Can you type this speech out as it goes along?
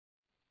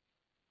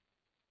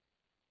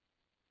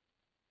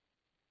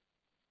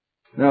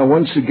Now,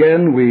 once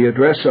again, we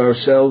address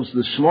ourselves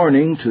this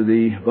morning to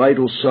the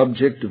vital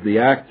subject of the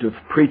act of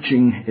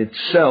preaching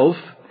itself,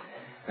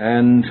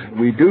 and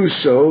we do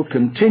so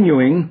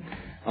continuing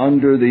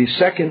under the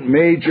second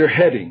major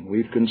heading.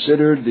 We've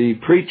considered the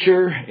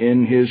preacher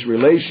in his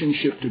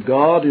relationship to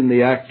God in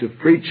the act of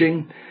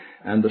preaching,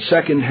 and the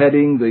second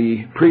heading,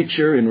 the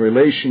preacher in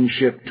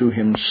relationship to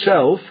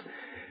himself.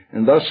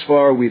 And thus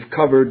far we've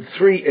covered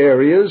three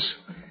areas: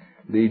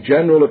 the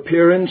general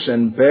appearance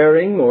and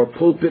bearing or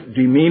pulpit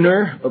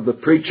demeanor of the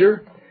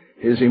preacher,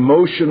 his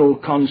emotional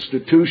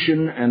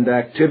constitution and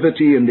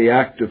activity in the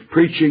act of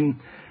preaching,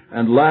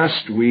 and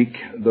last week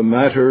the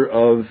matter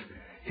of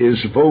his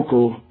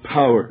vocal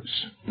powers.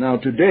 Now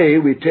today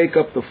we take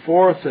up the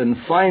fourth and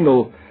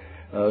final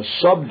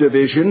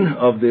subdivision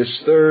of this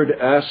third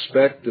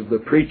aspect of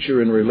the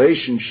preacher in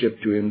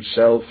relationship to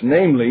himself,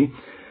 namely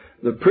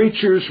the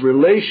preacher's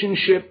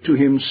relationship to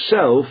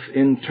himself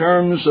in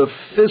terms of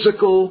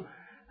physical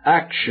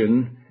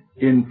action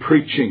in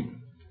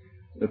preaching.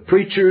 The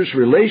preacher's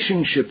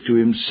relationship to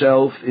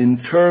himself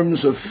in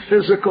terms of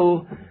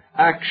physical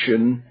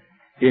action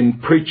in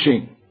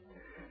preaching.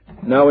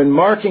 Now, in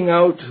marking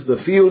out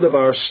the field of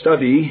our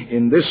study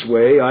in this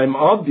way, I'm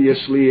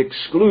obviously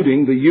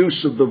excluding the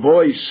use of the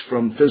voice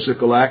from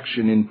physical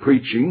action in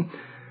preaching,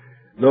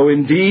 though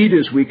indeed,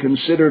 as we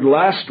considered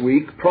last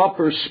week,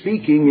 proper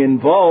speaking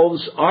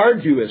involves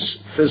arduous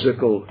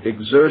physical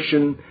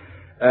exertion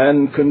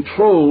and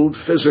controlled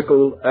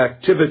physical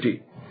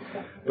activity.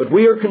 But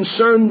we are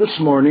concerned this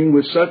morning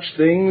with such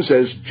things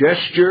as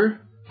gesture,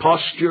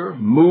 posture,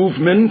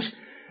 movement,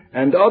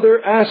 and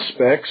other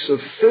aspects of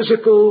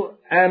physical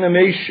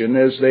animation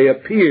as they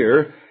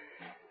appear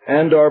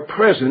and are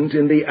present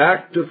in the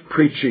act of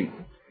preaching.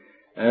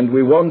 And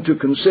we want to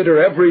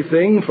consider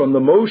everything from the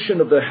motion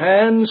of the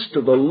hands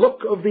to the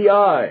look of the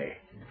eye,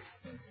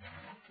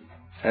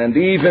 and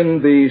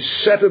even the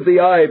set of the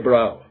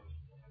eyebrow.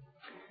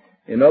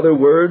 In other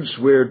words,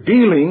 we're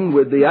dealing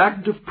with the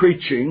act of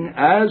preaching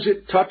as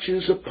it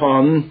touches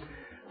upon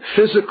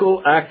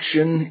physical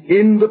action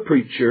in the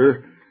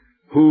preacher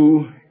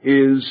who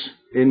is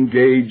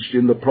engaged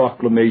in the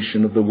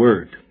proclamation of the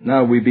Word.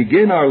 Now, we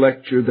begin our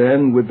lecture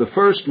then with the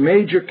first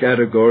major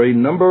category,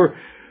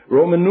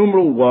 Roman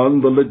numeral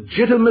 1, the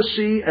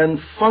legitimacy and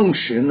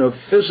function of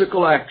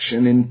physical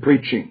action in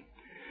preaching.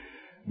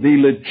 The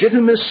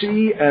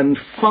legitimacy and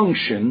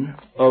function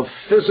of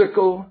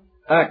physical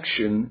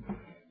action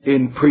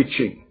in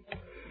preaching.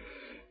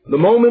 The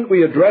moment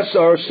we address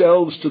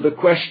ourselves to the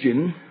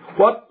question,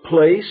 what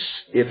place,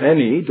 if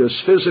any, does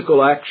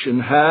physical action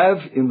have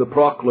in the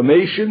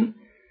proclamation,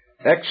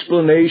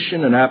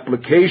 explanation, and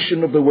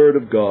application of the Word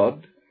of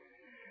God,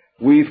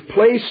 we've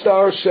placed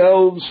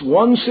ourselves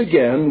once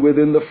again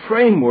within the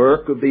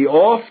framework of the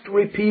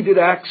oft-repeated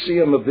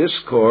axiom of this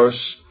course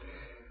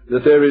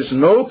that there is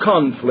no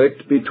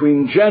conflict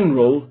between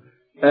general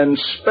and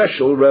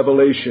special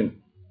revelation.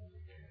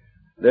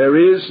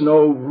 There is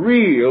no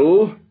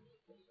real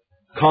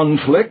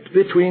conflict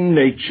between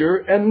nature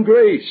and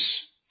grace.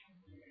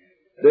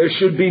 There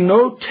should be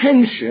no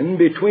tension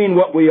between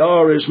what we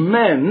are as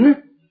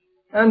men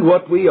and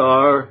what we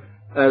are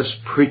as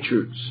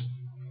preachers.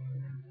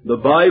 The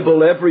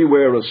Bible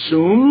everywhere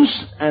assumes,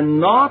 and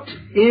not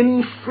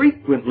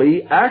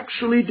infrequently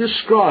actually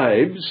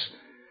describes,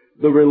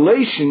 the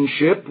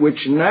relationship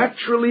which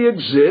naturally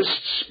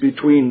exists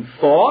between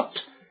thought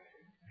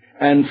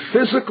and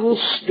physical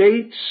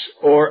states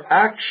or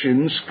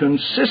actions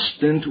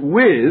consistent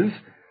with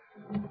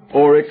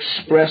or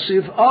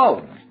expressive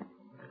of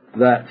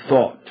that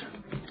thought.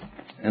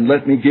 And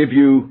let me give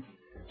you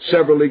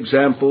several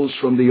examples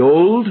from the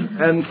Old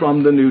and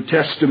from the New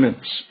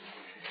Testaments.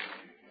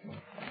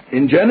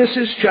 In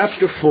Genesis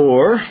chapter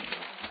 4,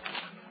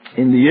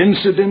 in the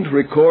incident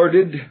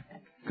recorded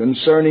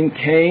concerning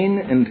Cain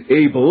and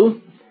Abel,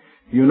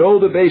 you know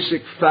the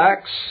basic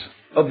facts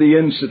of the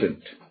incident.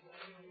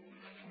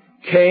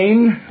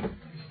 Cain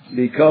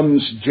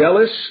becomes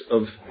jealous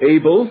of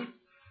Abel,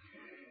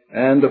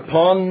 and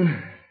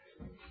upon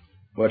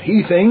what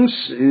he thinks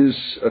is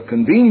a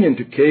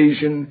convenient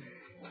occasion,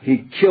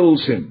 he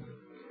kills him.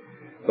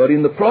 But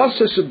in the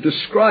process of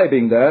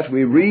describing that,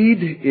 we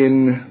read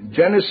in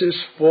Genesis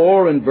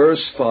 4 and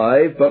verse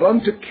 5, "But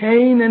unto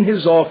Cain and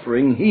his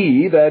offering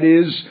he," that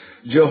is,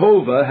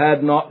 Jehovah,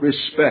 "had not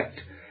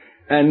respect.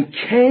 And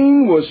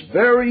Cain was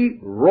very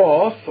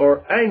wroth,"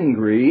 or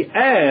angry,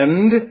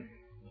 "and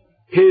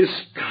his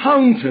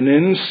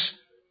countenance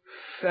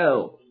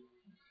fell."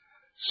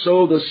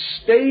 So the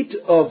state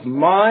of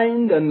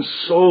mind and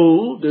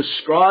soul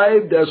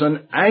described as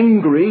an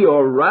angry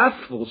or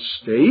wrathful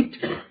state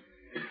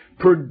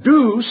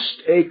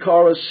produced a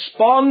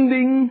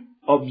corresponding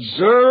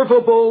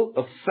observable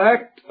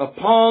effect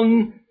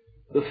upon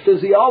the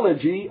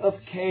physiology of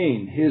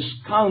Cain. His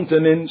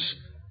countenance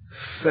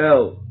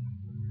fell.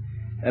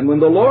 And when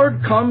the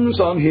Lord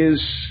comes on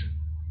his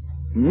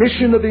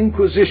mission of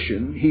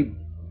inquisition, he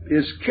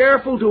is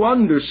careful to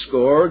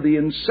underscore the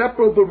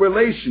inseparable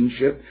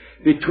relationship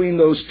between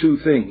those two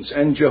things.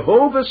 "And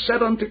Jehovah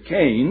said unto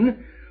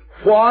Cain,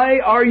 Why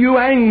are you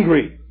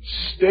angry?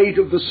 State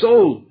of the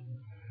soul.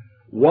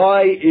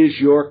 Why is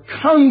your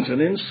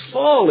countenance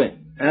falling?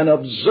 An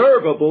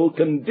observable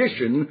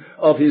condition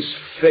of his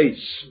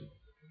face.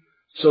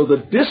 So the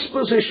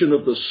disposition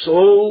of the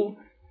soul,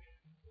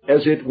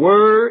 as it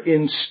were,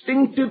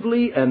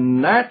 instinctively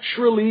and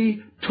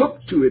naturally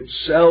took to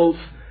itself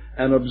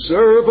an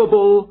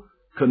observable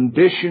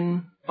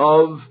condition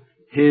of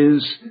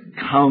his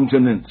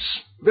countenance.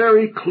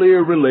 Very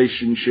clear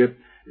relationship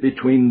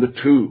between the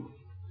two.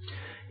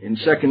 In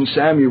 2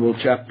 Samuel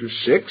chapter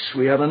 6,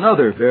 we have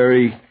another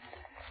very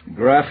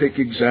graphic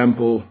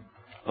example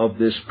of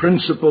this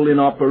principle in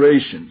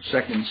operation.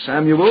 2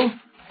 Samuel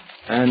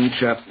and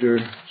chapter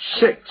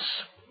 6,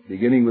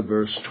 beginning with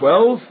verse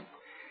 12.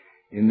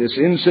 In this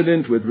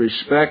incident with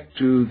respect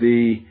to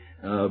the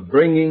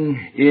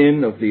bringing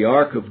in of the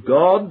ark of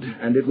God,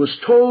 and it was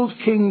told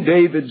King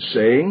David,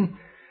 saying,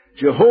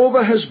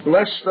 Jehovah has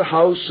blessed the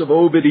house of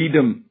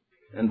Obed-Edom,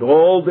 and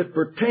all that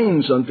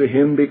pertains unto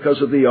him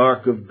because of the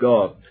ark of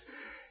God.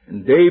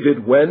 And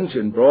David went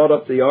and brought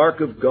up the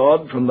ark of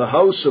God from the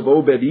house of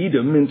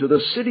Obed-Edom into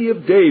the city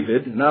of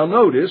David, now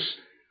notice,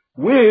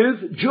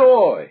 with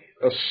joy,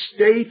 a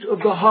state of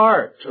the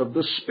heart, of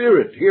the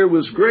spirit. Here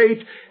was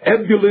great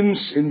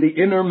ebullience in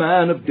the inner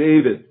man of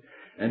David.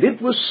 And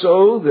it was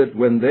so that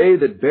when they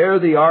that bare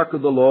the ark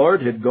of the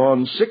Lord had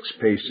gone 6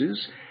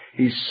 paces,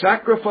 he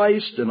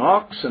sacrificed an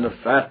ox and a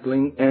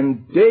fatling,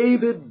 and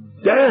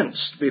David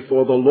danced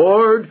before the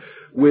Lord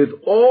with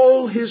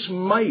all his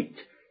might.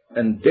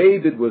 And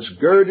David was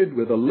girded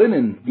with a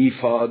linen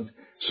ephod.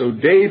 So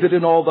David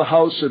and all the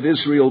house of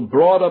Israel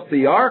brought up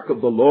the ark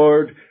of the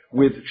Lord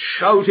with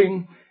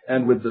shouting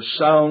and with the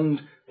sound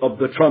of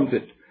the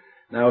trumpet.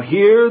 Now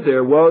here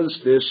there was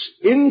this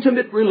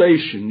intimate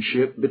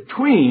relationship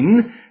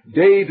between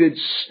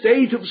David's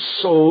state of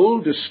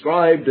soul,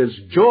 described as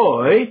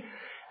joy,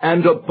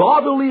 and a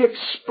bodily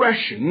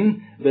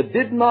expression that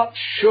did not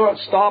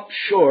stop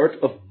short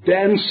of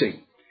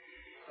dancing.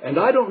 And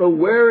I don't know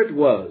where it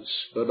was,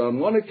 but on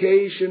one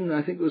occasion,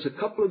 I think it was a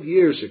couple of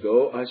years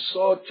ago, I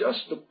saw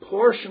just a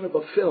portion of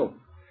a film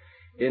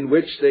in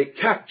which they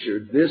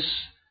captured this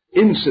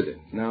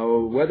incident. Now,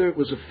 whether it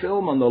was a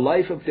film on the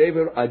life of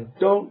David, I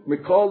don't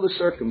recall the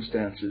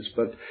circumstances,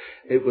 but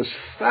it was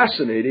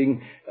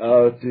fascinating.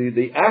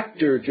 The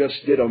actor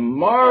just did a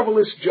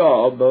marvelous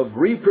job of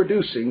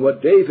reproducing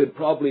what David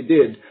probably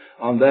did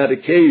on that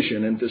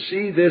occasion. And to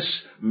see this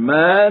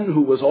man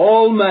who was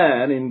all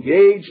man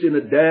engaged in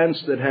a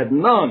dance that had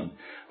none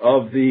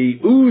of the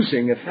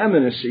oozing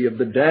effeminacy of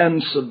the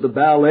dance of the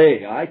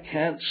ballet. I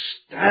can't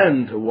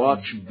stand to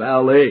watch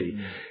ballet.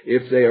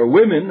 If they are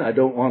women, I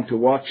don't want to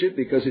watch it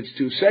because it's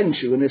too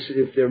sensual. And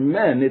if they're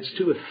men, it's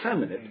too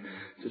effeminate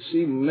to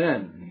see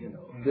men,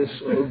 this.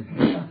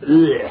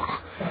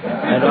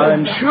 And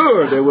I'm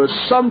sure there was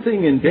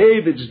something in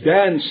David's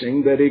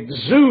dancing that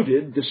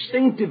exuded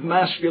distinctive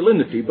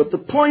masculinity. But the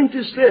point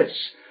is this: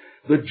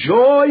 the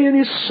joy in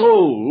his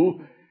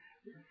soul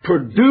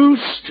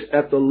produced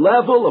at the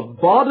level of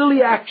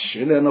bodily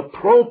action an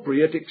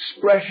appropriate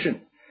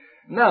expression.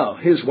 Now,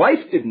 his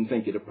wife didn't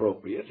think it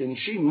appropriate, and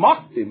she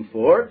mocked him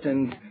for it,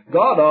 and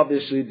God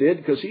obviously did,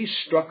 because he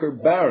struck her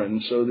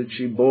barren so that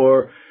she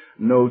bore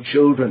no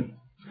children.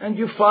 And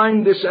you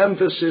find this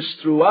emphasis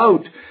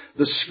throughout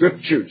the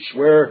Scriptures,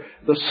 where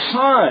the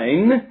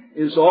sign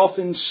is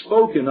often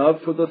spoken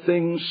of for the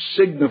things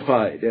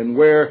signified, and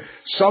where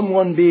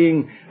someone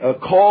being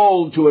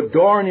called to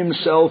adorn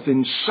himself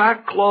in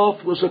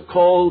sackcloth was a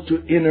call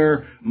to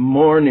inner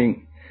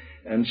mourning.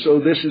 And so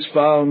this is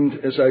found,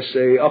 as I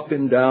say, up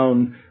and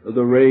down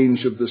the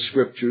range of the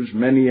Scriptures,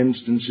 many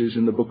instances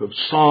in the book of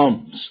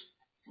Psalms.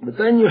 But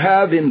then you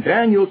have in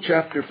Daniel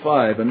chapter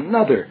 5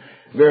 another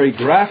very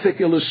graphic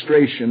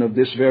illustration of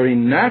this very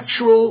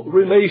natural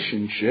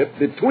relationship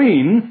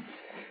between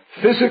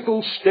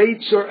physical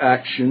states or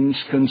actions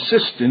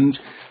consistent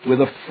with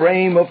a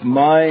frame of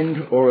mind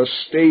or a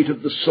state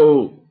of the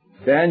soul.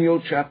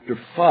 Daniel chapter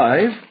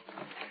 5,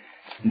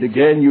 and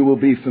again you will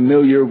be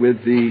familiar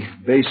with the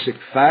basic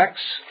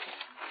facts.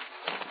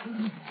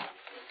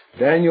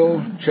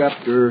 Daniel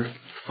chapter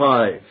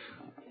 5.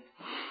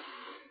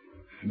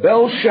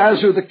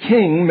 Belshazzar the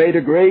king made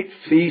a great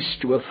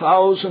feast to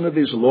 1,000 of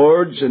his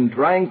lords, and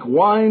drank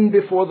wine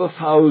before the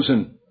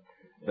 1,000.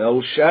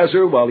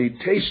 Belshazzar, while he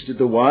tasted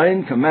the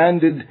wine,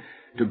 commanded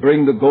to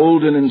bring the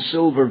golden and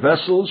silver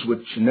vessels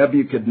which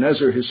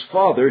Nebuchadnezzar his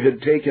father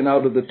had taken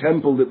out of the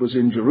temple that was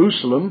in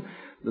Jerusalem,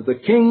 that the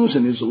kings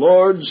and his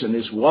lords and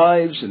his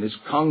wives and his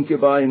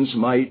concubines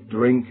might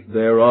drink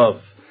thereof.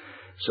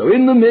 So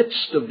in the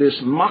midst of this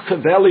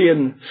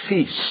Machiavellian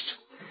feast,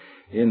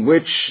 in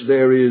which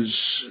there is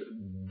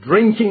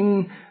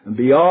drinking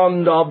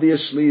beyond,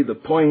 obviously, the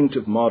point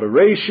of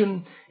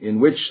moderation, in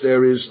which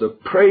there is the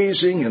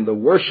praising and the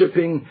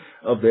worshiping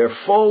of their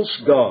false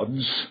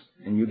gods,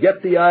 and you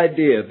get the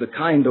idea of the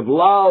kind of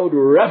loud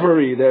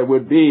revelry there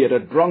would be at a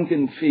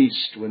drunken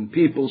feast when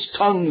people's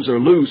tongues are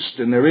loosed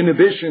and their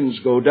inhibitions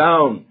go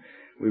down.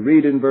 We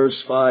read in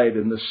verse 5,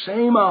 in the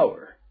same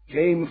hour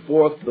came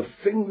forth the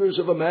fingers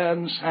of a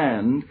man's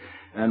hand,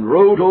 and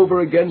wrote over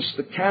against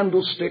the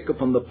candlestick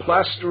upon the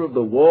plaster of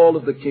the wall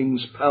of the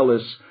king's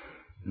palace.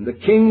 And the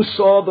king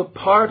saw the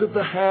part of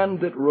the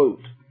hand that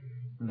wrote.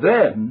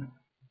 Then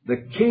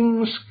the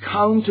king's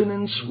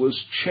countenance was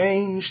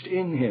changed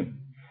in him,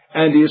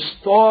 and his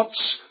thoughts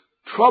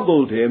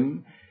troubled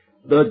him.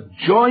 The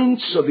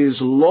joints of his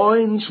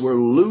loins were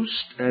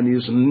loosed, and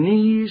his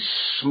knees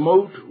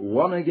smote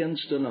one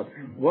against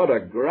another. What a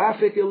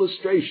graphic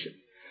illustration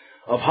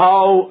of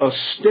how a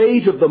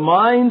state of the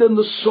mind and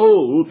the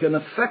soul can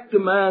affect a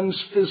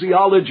man's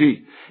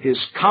physiology. His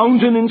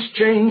countenance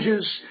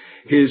changes,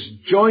 his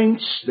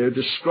joints, they're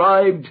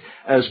described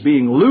as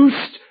being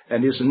loosed,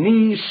 and his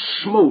knees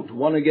smote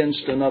one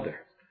against another.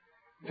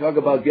 Talk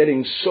about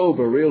getting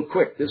sober real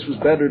quick. This was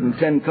better than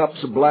 10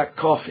 cups of black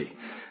coffee.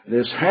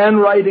 This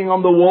handwriting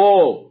on the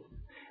wall,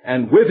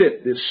 and with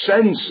it this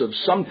sense of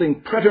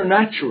something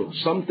preternatural,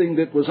 something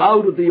that was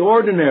out of the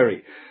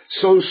ordinary,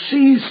 so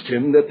seized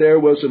him that there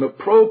was an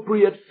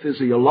appropriate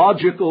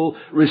physiological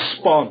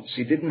response.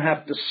 He didn't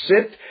have to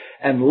sit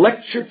and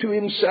lecture to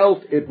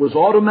himself. It was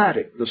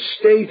automatic. The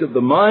state of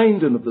the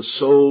mind and of the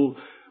soul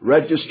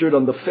registered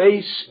on the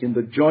face, in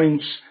the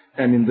joints,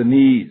 and in the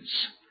knees.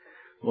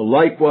 Well,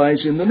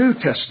 likewise, in the New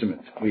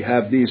Testament, we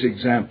have these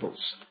examples.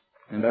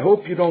 And I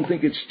hope you don't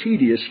think it's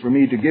tedious for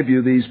me to give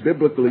you these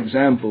biblical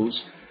examples,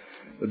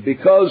 but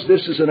because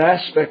this is an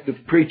aspect of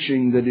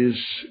preaching that is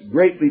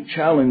greatly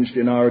challenged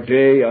in our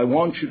day, I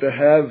want you to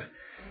have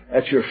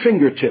at your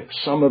fingertips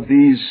some of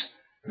these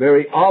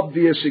very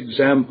obvious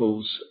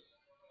examples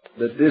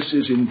that this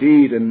is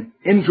indeed an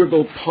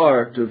integral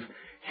part of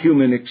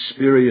human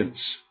experience.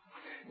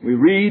 We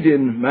read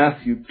in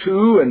Matthew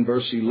 2 and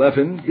verse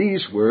 11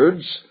 these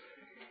words,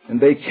 "And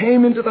they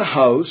came into the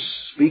house,"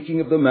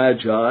 speaking of the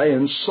Magi,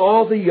 "and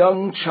saw the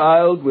young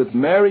child with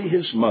Mary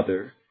his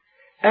mother,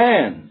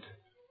 and,"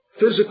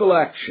 physical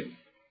action,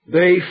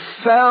 "they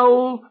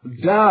fell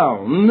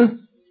down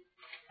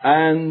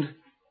and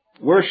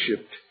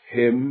worshipped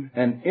him,"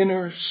 an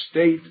inner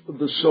state of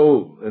the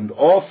soul. "And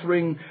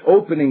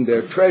opening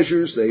their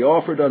treasures, they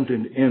offered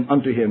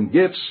unto him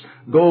gifts,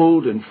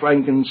 gold and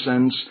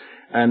frankincense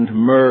and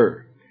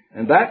myrrh."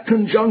 And that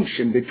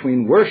conjunction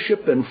between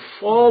worship and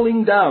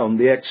falling down,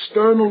 the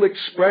external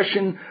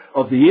expression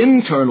of the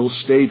internal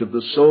state of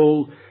the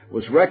soul,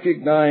 was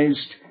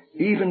recognized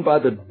even by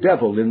the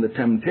devil in the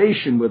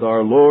temptation with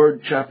our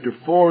Lord, chapter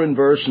 4 and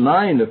verse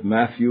 9 of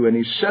Matthew. "And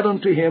he said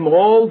unto him,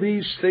 All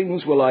these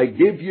things will I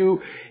give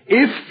you,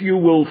 if you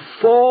will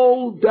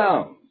fall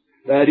down."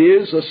 That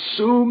is,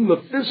 assume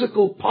the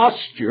physical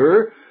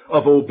posture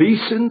of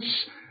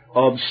obeisance,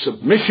 of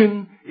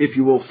submission, if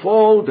you will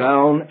fall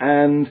down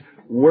and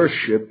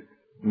worship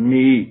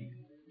me.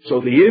 So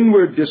the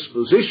inward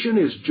disposition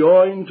is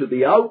joined to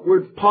the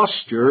outward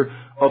posture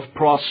of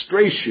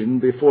prostration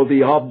before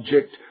the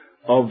object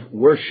of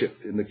worship.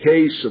 In the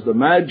case of the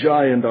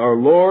Magi and our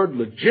Lord,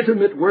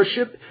 legitimate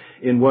worship;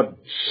 in what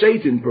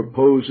Satan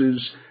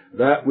proposes,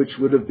 that which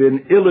would have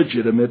been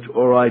illegitimate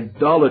or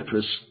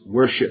idolatrous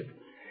worship.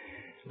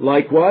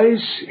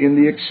 Likewise, in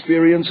the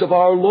experience of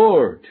our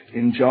Lord,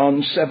 in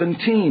John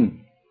 17,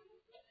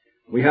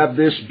 we have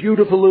this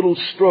beautiful little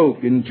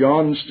stroke in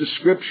John's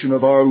description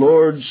of our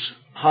Lord's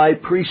high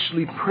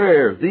priestly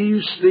prayer.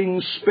 "These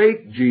things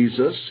spake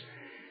Jesus,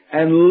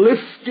 and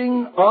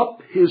lifting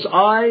up his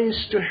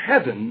eyes to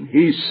heaven,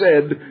 he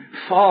said,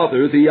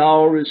 Father, the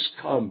hour is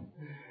come."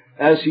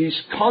 As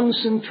he's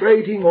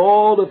concentrating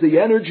all of the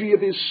energy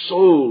of his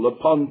soul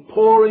upon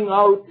pouring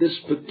out this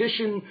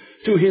petition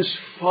to his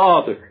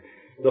Father,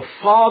 the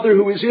Father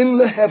who is in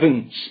the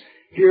heavens,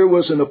 here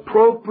was an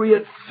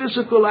appropriate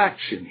physical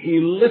action. He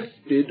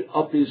lifted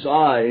up his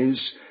eyes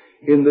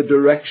in the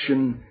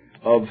direction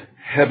of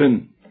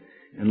heaven.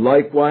 And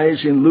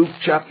likewise in Luke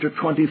chapter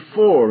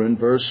 24 and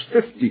verse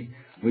 50,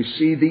 we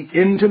see the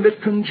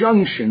intimate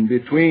conjunction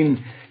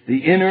between the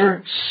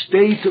inner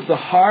state of the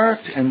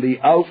heart and the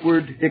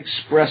outward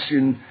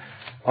expression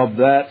of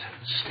that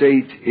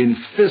state in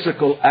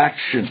physical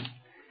action.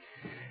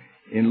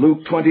 In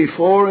Luke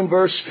 24 and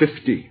verse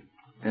 50,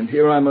 and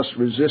here I must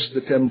resist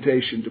the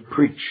temptation to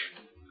preach,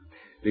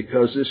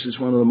 because this is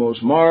one of the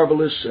most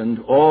marvelous and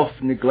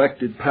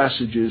oft-neglected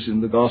passages in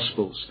the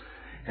Gospels.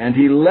 "And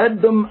he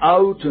led them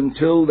out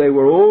until they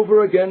were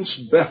over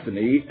against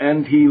Bethany,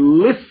 and he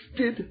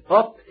lifted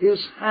up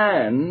his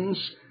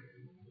hands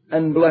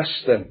and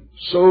blessed them."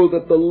 So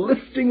that the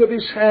lifting of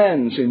his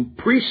hands in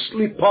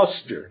priestly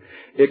posture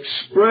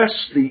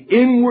expressed the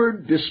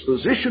inward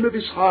disposition of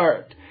his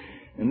heart.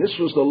 And this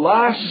was the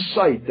last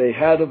sight they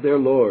had of their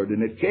Lord.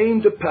 "And it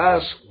came to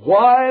pass,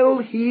 while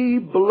he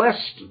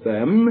blessed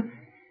them,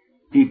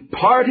 he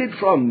parted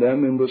from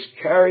them and was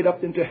carried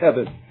up into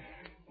heaven."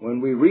 When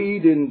we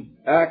read in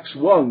Acts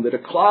 1 that a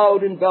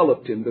cloud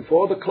enveloped him,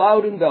 before the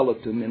cloud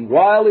enveloped him, and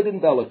while it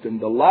enveloped him,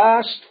 the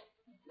last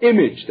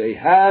image they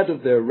had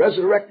of their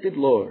resurrected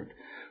Lord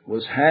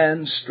was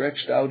hands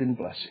stretched out in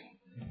blessing.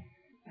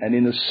 And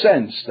in a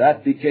sense,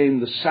 that became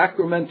the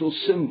sacramental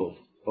symbol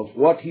of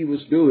what he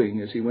was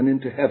doing as he went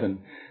into heaven,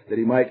 that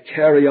he might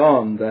carry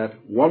on that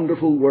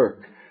wonderful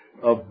work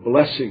of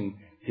blessing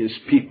his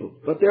people.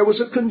 But there was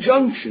a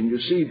conjunction, you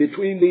see,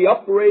 between the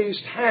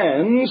upraised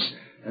hands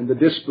and the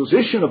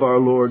disposition of our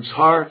Lord's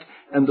heart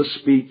and the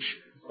speech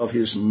of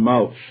his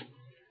mouth.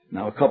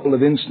 Now, a couple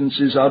of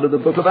instances out of the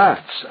book of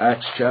Acts.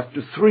 Acts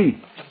chapter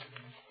 3.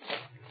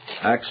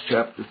 Acts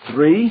chapter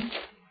 3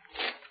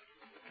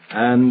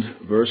 and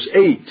verse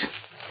 8.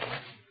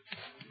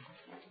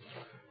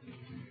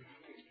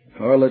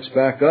 Or let's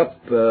back up.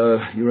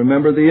 You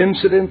remember the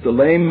incident, the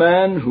lame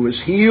man who was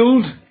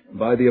healed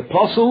by the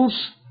apostles.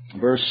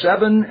 Verse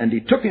 7, and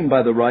he took him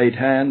by the right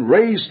hand,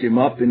 raised him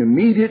up, and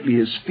immediately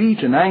his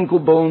feet and ankle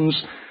bones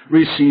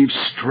received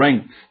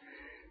strength.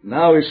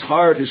 Now his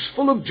heart is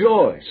full of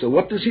joy. So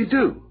what does he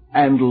do?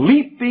 And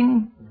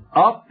leaping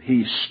up,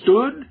 he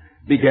stood,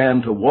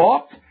 began to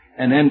walk,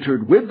 and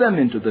entered with them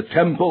into the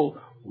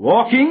temple,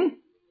 walking.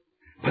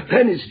 But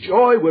then his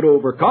joy would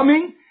overcome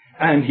him,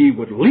 and he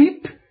would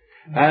leap,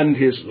 and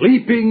his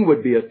leaping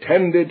would be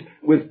attended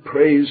with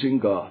praising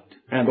God.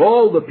 And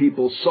all the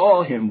people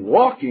saw him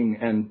walking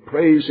and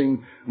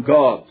praising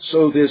God.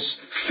 So this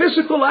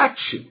physical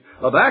action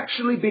of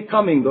actually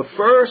becoming the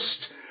first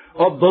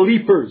of the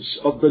leapers,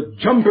 of the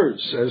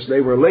jumpers, as they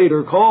were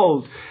later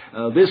called,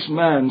 this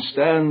man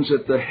stands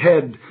at the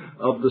head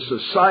of the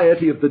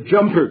society of the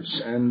jumpers.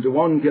 And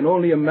one can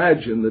only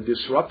imagine the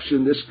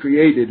disruption this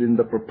created in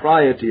the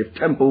propriety of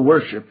temple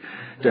worship,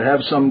 to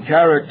have some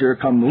character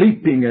come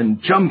leaping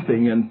and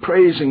jumping and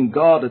praising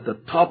God at the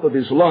top of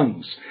his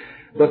lungs.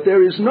 But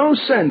there is no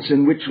sense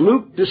in which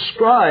Luke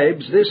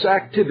describes this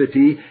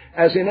activity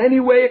as in any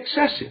way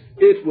excessive.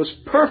 It was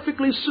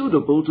perfectly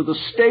suitable to the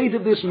state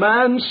of this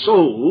man's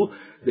soul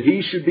that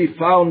he should be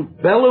found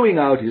bellowing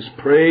out his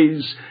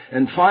praise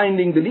and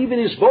finding that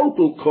even his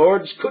vocal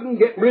cords couldn't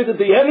get rid of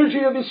the energy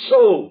of his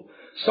soul.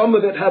 Some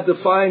of it had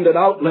to find an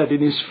outlet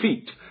in his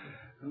feet,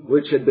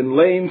 which had been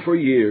lame for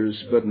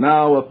years, but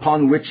now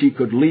upon which he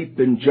could leap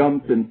and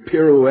jump and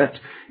pirouette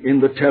in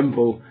the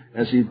temple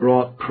as he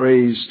brought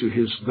praise to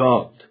his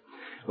God.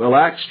 Well,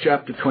 Acts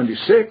chapter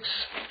 26,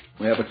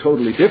 we have a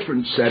totally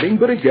different setting,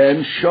 but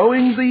again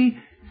showing the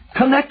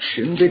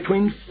connection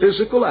between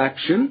physical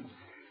action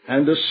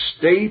and a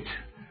state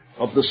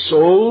of the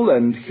soul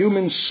and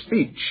human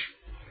speech.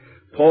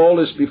 Paul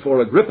is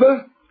before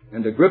Agrippa,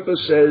 and Agrippa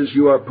says,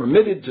 you are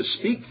permitted to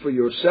speak for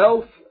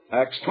yourself.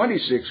 Acts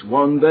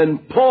 26:1, then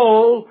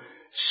Paul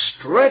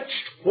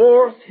stretched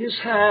forth his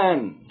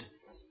hand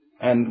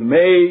and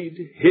made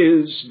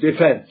his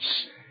defense.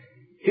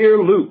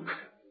 Here Luke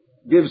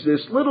gives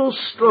this little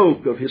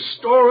stroke of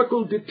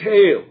historical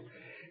detail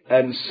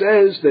and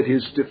says that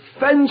his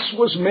defense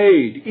was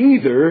made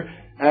either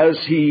as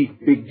he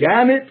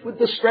began it with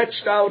the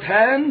stretched out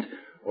hand,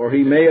 or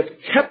he may have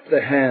kept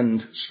the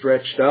hand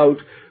stretched out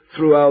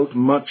throughout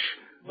much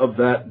of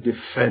that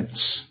defense.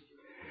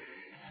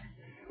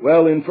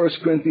 Well, in 1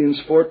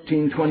 Corinthians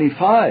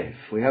 14:25,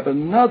 we have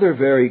another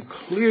very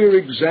clear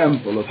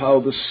example of how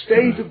the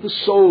state of the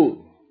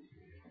soul,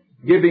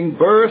 giving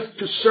birth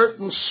to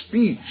certain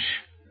speech,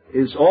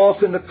 is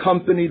often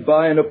accompanied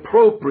by an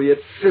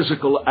appropriate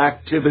physical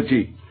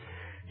activity.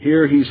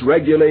 Here he's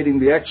regulating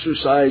the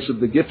exercise of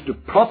the gift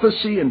of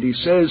prophecy, and he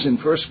says in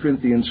 1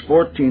 Corinthians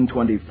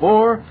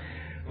 14:24,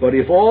 but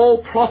if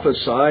all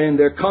prophesy, and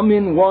there come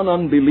in one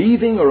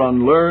unbelieving or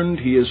unlearned,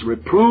 he is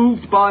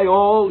reproved by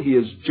all, he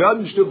is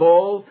judged of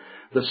all,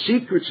 the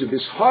secrets of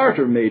his heart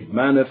are made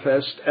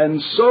manifest,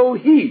 and so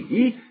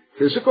he,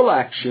 physical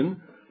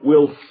action,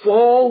 will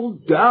fall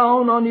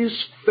down on his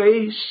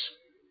face,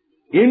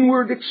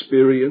 inward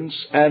experience,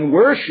 and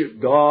worship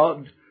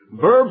God,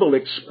 verbal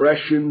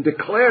expression,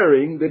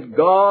 declaring that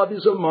God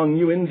is among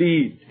you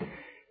indeed.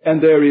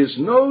 And there is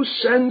no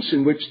sense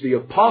in which the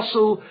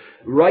apostle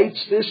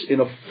writes this in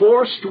a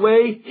forced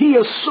way. He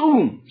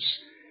assumes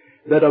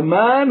that a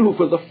man who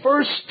for the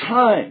first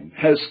time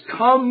has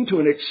come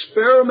to an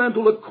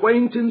experimental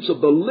acquaintance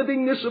of the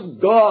livingness of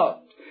God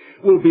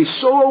will be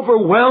so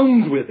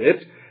overwhelmed with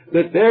it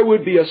that there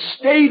would be a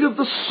state of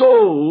the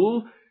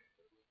soul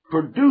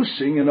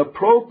producing an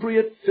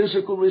appropriate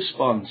physical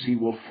response. He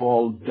will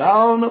fall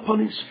down upon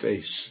his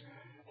face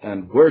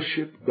and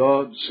worship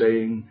God,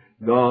 saying,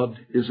 God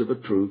is of a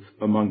truth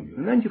among you.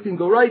 And then you can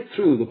go right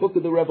through the book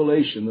of the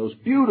Revelation, those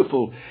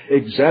beautiful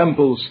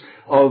examples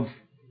of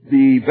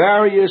the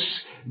various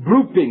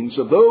groupings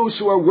of those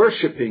who are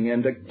worshiping.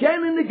 And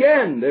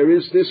again there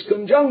is this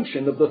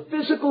conjunction of the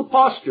physical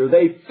posture.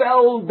 They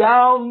fell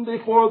down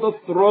before the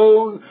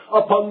throne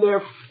upon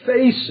their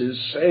faces,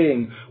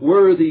 saying,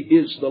 worthy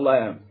is the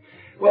Lamb.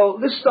 Well,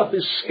 this stuff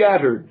is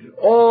scattered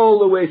all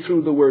the way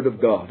through the Word of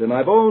God, and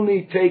I've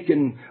only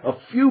taken a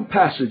few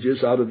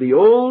passages out of the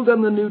Old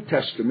and the New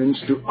Testaments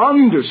to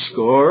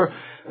underscore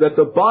that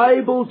the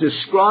Bible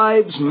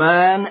describes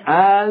man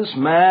as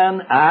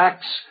man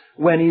acts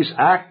when he's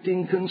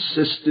acting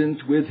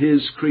consistent with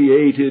his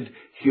created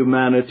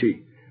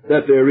humanity,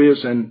 that there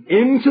is an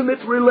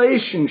intimate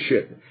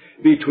relationship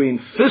between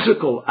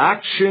physical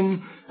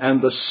action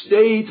and the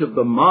state of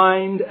the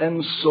mind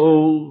and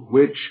soul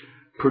which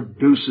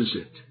produces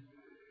it.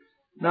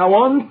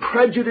 Now,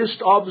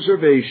 unprejudiced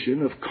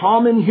observation of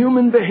common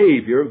human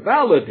behavior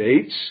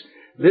validates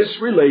this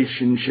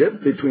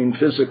relationship between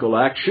physical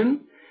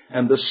action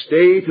and the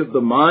state of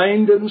the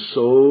mind and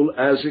soul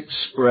as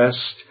expressed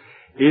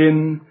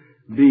in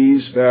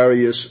these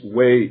various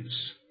ways.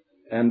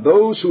 And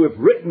those who have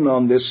written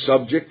on this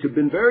subject have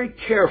been very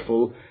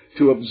careful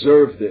to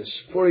observe this.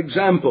 For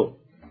example,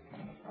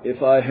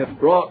 if I have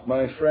brought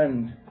my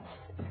friend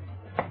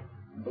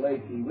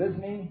Blakey with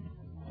me,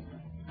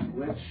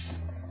 which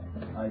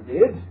I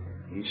did,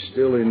 he's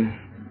still in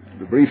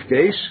the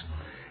briefcase,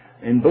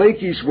 in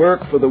Blakey's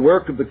work for the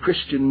Work of the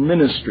Christian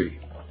Ministry,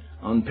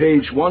 on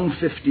page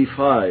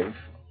 155,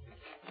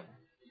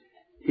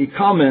 he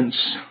comments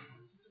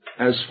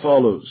as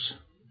follows: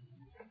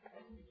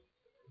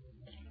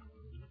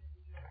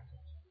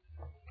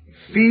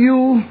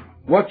 feel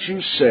what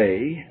you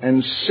say,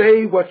 and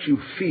say what you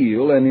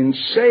feel, and in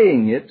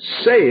saying it,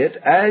 say it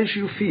as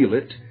you feel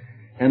it,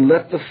 and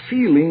let the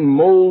feeling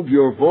mold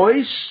your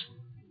voice,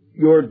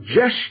 your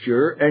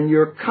gesture, and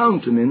your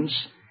countenance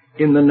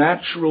in the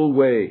natural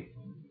way.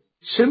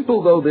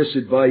 Simple though this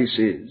advice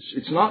is,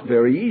 it's not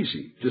very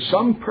easy. To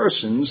some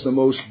persons, the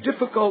most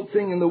difficult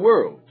thing in the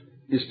world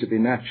is to be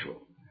natural.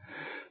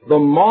 The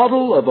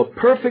model of a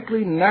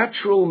perfectly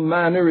natural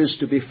manner is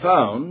to be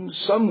found,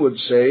 some would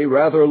say,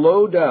 rather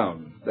low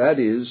down, that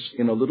is,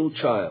 in a little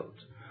child.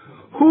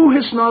 Who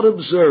has not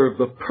observed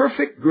the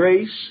perfect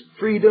grace,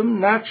 freedom,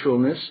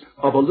 naturalness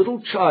of a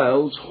little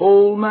child's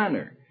whole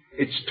manner?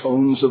 Its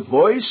tones of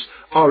voice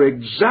are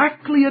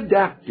exactly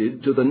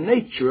adapted to the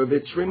nature of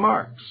its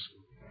remarks.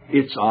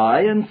 Its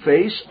eye and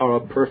face are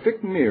a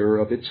perfect mirror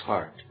of its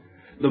heart.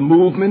 The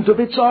movement of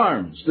its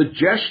arms, the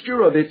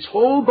gesture of its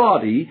whole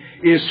body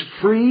is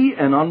free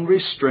and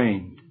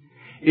unrestrained.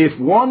 If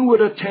one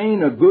would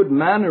attain a good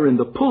manner in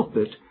the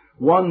pulpit,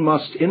 one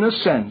must, in a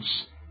sense,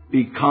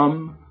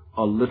 become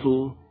a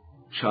little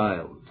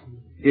child.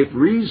 If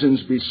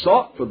reasons be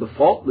sought for the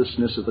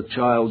faultlessness of a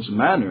child's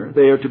manner,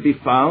 they are to be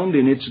found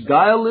in its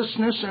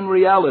guilelessness and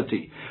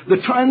reality,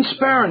 the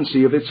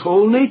transparency of its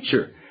whole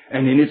nature,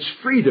 and in its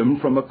freedom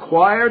from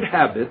acquired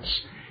habits,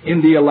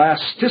 in the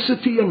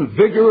elasticity and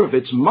vigor of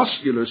its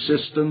muscular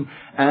system,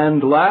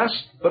 and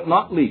last but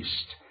not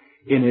least,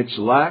 in its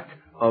lack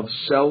of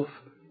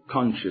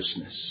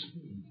self-consciousness.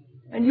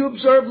 And you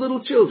observe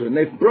little children.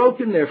 They've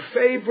broken their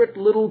favorite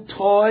little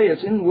toy.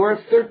 It's worth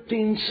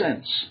 13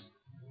 cents.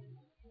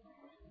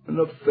 And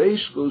the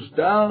face goes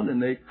down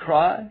and they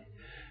cry.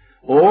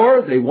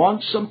 Or they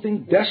want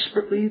something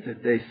desperately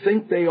that they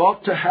think they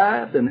ought to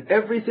have, and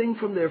everything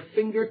from their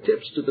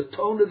fingertips to the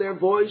tone of their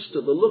voice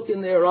to the look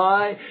in their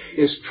eye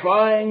is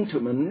trying to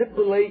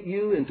manipulate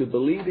you into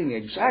believing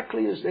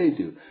exactly as they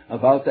do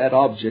about that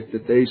object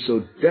that they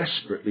so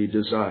desperately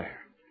desire.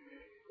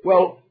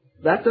 Well,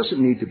 that doesn't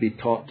need to be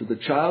taught to the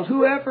child.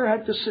 Whoever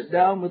had to sit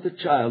down with the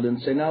child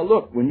and say, now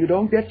look, when you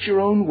don't get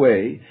your own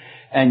way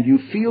and you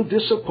feel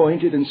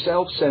disappointed and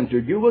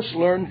self-centered, you must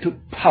learn to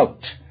pout.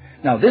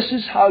 Now, this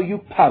is how you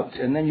pout.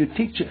 And then you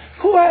teach it.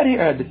 Who out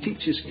here had to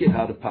teach this kid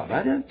how to pout?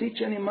 I didn't teach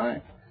any of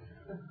mine.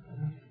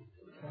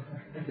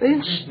 They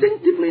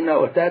instinctively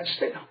know it. That's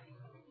still.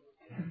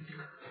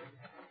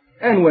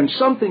 And when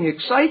something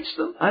excites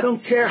them, I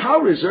don't care how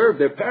reserved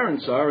their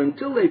parents are,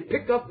 until they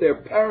pick up their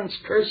parents'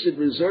 cursed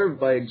reserve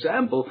by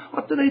example,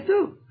 what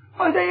do?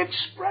 Why, they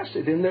express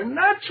it in their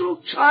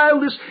natural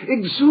childish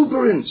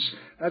exuberance.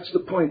 That's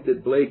the point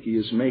that Blakey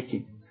is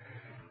making.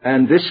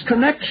 And this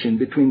connection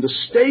between the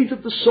state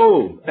of the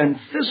soul and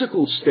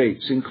physical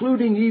states,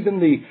 including even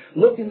the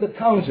look in the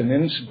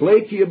countenance,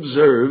 Blakey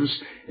observes,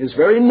 is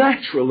very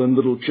natural in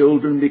little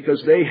children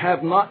because they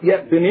have not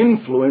yet been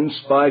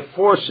influenced by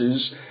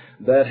forces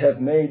that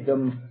have made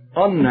them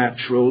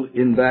unnatural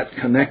in that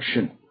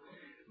connection.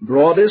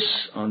 Broadus,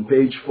 on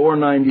page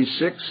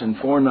 496 and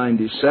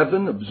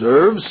 497,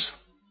 observes,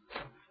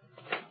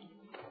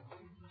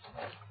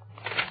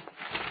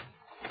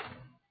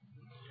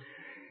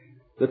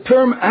 the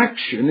term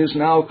action is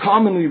now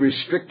commonly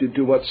restricted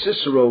to what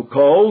Cicero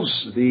calls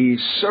the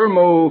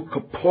sermo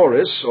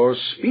corporis, or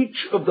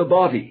speech of the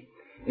body,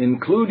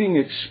 including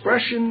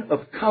expression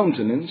of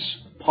countenance,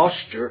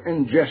 posture,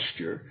 and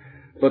gesture,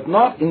 but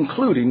not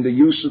including the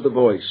use of the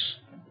voice.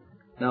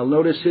 Now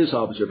notice his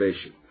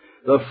observation.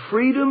 The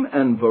freedom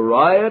and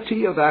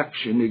variety of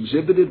action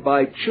exhibited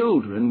by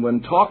children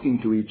when talking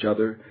to each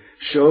other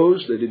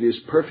shows that it is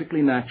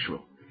perfectly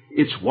natural.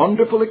 Its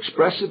wonderful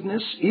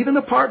expressiveness, even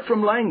apart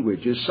from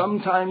language, is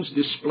sometimes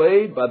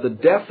displayed by the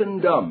deaf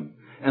and dumb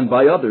and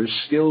by others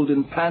skilled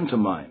in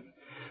pantomime.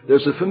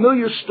 There's a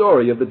familiar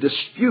story of a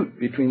dispute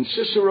between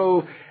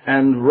Cicero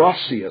and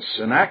Roscius,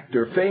 an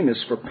actor famous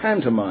for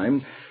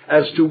pantomime,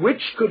 as to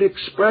which could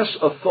express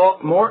a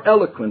thought more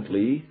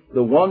eloquently,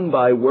 the one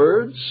by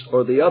words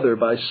or the other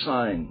by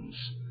signs.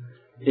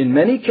 In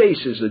many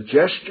cases, a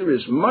gesture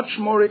is much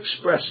more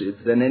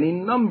expressive than any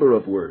number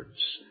of words.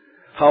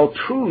 How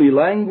truly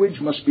language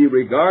must be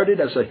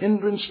regarded as a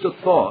hindrance to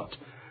thought,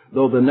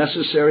 though the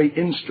necessary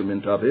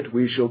instrument of it,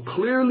 we shall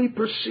clearly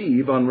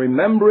perceive on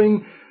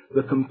remembering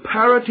the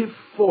comparative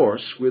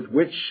force with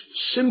which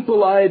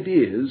simple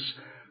ideas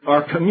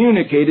are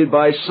communicated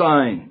by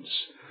signs.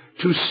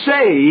 To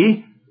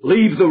say,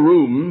 leave the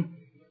room,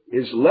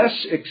 is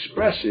less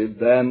expressive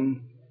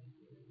than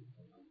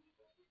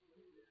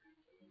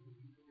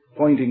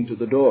pointing to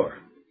the door.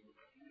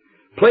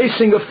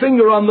 Placing a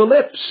finger on the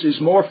lips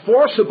is more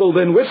forcible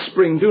than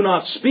whispering, do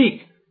not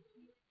speak.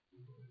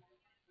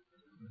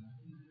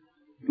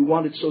 You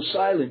want it so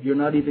silent, you're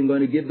not even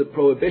going to give the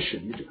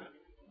prohibition.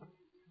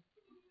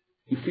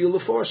 You feel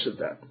the force of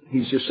that.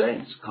 He's just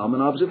saying, it's a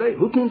common observation.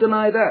 Who can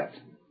deny that?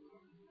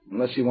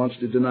 Unless he wants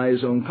to deny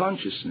his own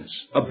consciousness.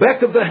 A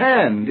beck of the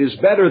hand is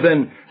better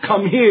than,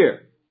 come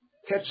here.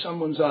 Catch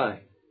someone's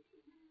eye.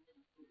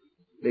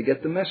 They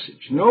get the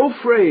message. No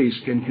phrase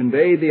can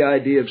convey the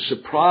idea of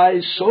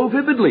surprise so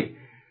vividly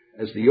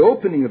as the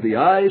opening of the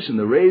eyes and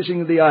the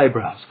raising of the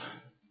eyebrows.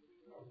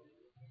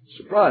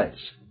 Surprise.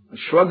 A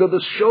shrug of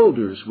the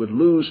shoulders would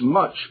lose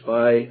much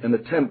by an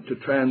attempt to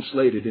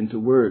translate it into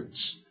words.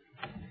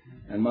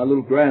 And my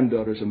little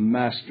granddaughter's a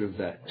master of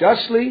that.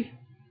 Justly,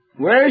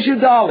 where's your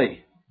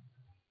dolly?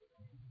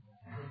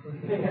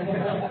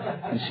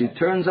 And she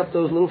turns up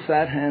those little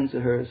fat hands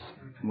of hers.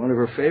 One of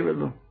her favorite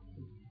little...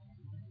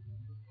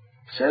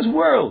 Says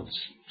worlds.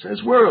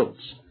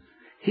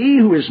 He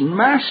who is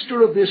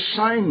master of this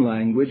sign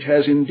language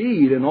has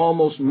indeed an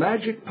almost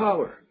magic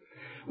power.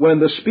 When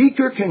the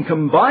speaker can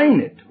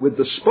combine it with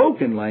the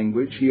spoken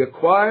language, he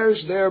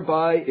acquires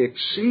thereby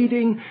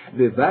exceeding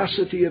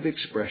vivacity of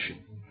expression.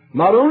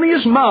 Not only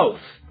his mouth,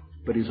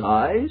 but his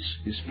eyes,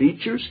 his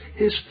features,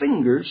 his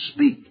fingers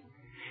speak.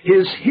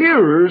 His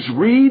hearers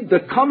read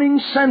the coming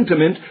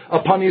sentiment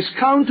upon his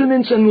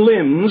countenance and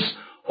limbs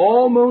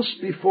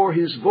almost before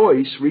his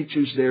voice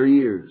reaches their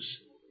ears.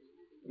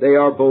 They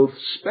are both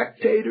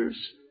spectators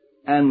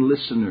and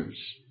listeners.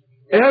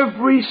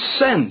 Every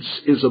sense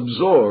is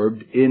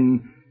absorbed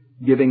in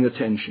giving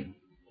attention.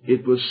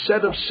 It was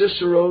said of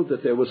Cicero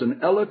that there was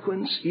an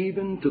eloquence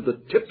even to the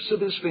tips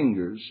of his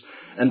fingers,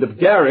 and of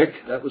Garrick,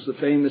 that was the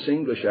famous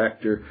English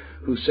actor,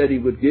 who said he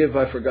would give,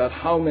 I forgot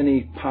how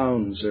many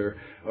pounds or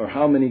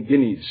how many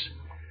guineas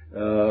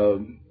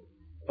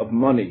of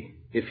money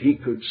if he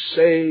could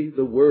say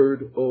the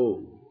word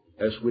 "oh,"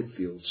 as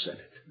Whitfield said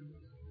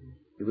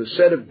it. It was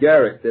said of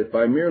Garrick that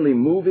by merely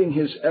moving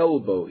his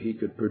elbow he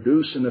could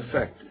produce an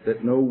effect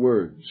that no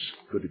words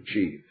could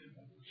achieve.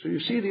 So you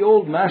see, the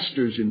old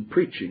masters in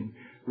preaching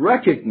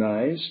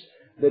recognized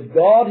that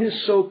God has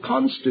so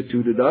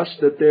constituted us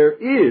that there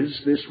is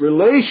this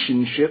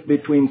relationship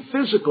between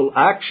physical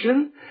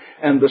action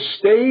and the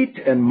state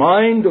and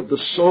mind of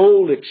the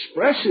soul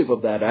expressive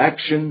of that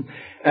action,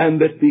 and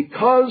that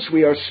because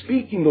we are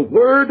speaking the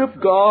Word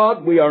of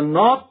God, we are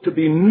not to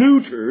be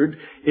neutered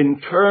in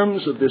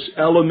terms of this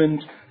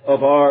element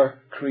of our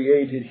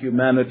created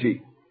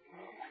humanity.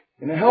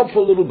 In a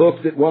helpful little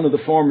book that one of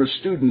the former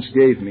students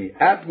gave me,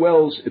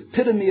 Atwell's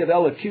Epitome of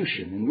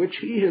Elocution, in which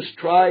he has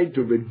tried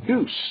to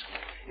reduce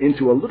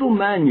into a little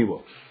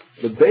manual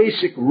the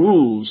basic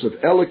rules of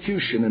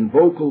elocution and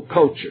vocal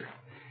culture.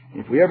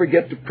 If we ever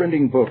get to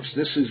printing books,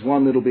 this is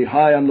one that'll be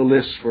high on the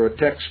list for a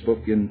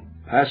textbook in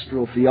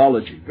Pastoral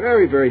Theology.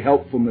 Very, very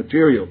helpful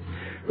material.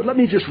 But let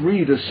me just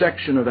read a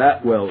section of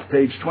Atwell,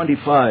 page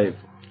 25,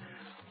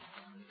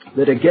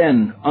 that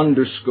again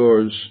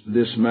underscores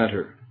this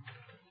matter.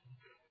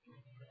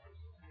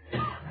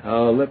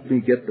 Let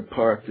me get the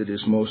part that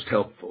is most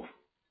helpful.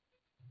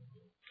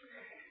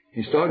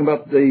 He's talking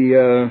about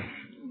the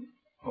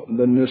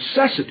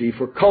necessity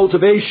for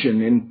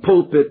cultivation in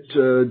pulpit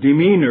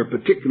demeanor,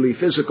 particularly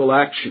physical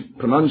action.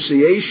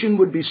 Pronunciation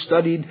would be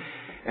studied,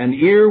 an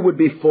ear would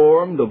be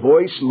formed, the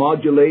voice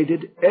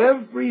modulated,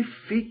 every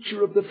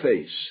feature of the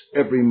face,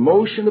 every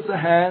motion of the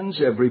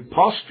hands, every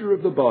posture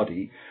of the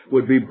body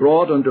would be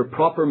brought under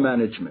proper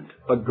management.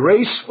 A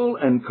graceful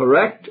and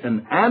correct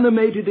and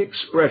animated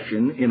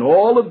expression in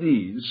all of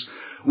these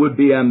would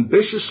be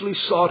ambitiously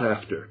sought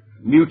after.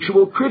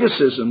 Mutual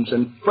criticisms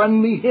and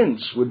friendly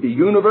hints would be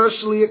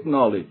universally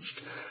acknowledged.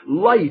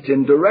 Light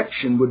and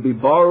direction would be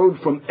borrowed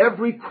from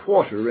every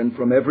quarter and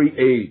from every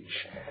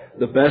age.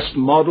 The best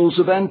models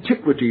of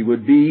antiquity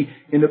would be,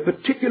 in a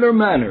particular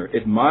manner,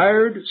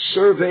 admired,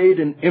 surveyed,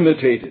 and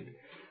imitated.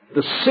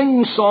 The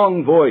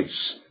sing-song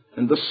voice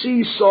and the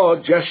seesaw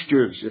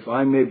gestures, if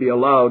I may be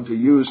allowed to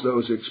use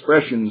those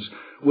expressions,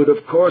 would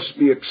of course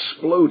be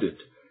exploded.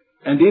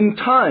 And in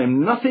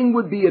time, nothing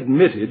would be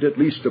admitted, at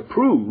least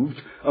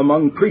approved,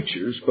 among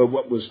preachers but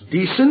what was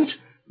decent,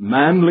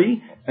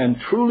 manly, and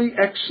truly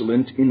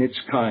excellent in its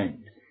kind.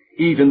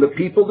 Even the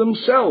people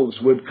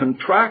themselves would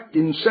contract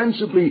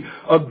insensibly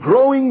a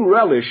growing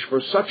relish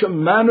for such a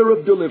manner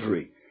of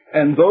delivery,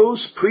 and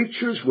those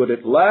preachers would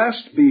at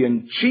last be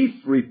in chief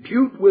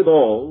repute with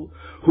all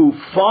who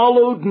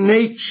followed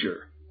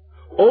nature,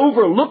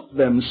 overlooked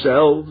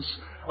themselves,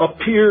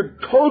 appeared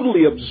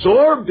totally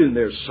absorbed in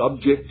their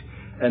subject,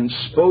 and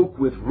spoke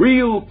with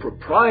real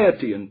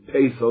propriety and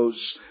pathos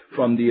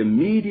from the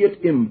immediate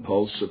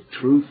impulse of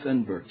truth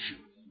and virtue.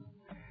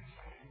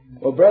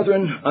 Well,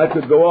 brethren, I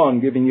could go on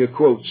giving you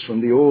quotes from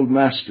the old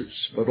masters,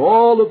 but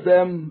all of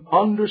them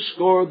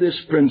underscore this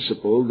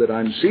principle that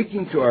I'm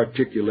seeking to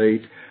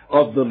articulate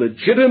of the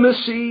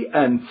legitimacy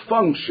and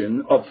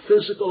function of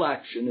physical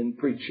action in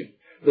preaching.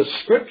 The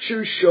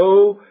Scriptures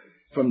show,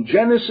 from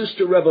Genesis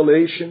to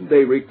Revelation,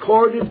 they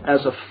record it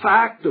as a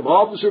fact of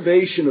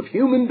observation of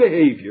human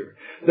behavior,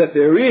 that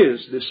there is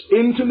this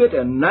intimate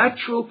and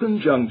natural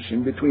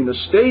conjunction between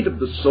a state of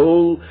the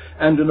soul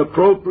and an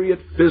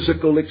appropriate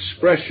physical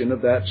expression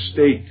of that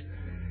state.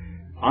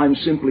 I'm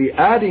simply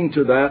adding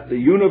to that the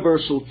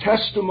universal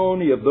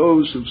testimony of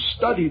those who've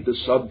studied the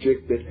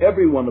subject that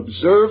everyone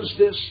observes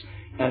this,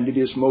 and it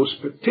is most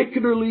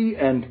particularly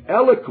and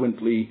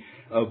eloquently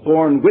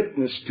borne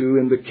witness to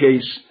in the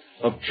case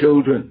of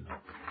children.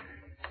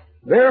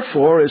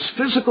 Therefore, as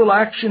physical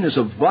action is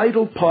a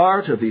vital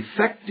part of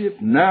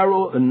effective,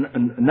 narrow, and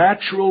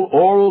natural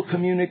oral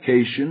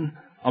communication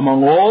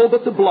among all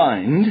but the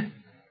blind,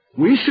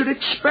 we should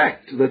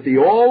expect that the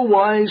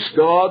all-wise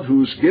God,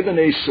 who's given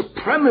a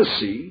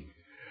supremacy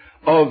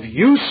of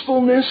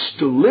usefulness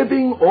to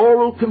living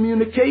oral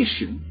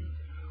communication,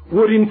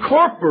 would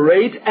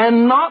incorporate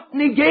and not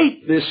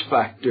negate this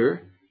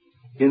factor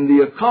in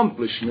the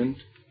accomplishment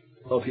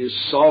of His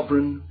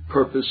sovereign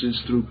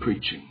purposes through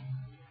preaching.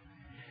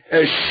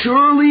 As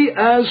surely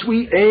as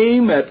we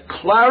aim at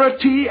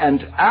clarity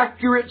and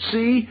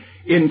accuracy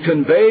in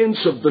conveyance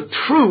of the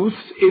truth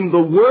in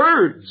the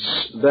words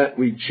that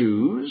we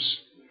choose,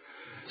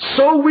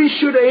 so we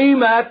should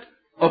aim at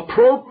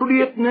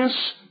appropriateness,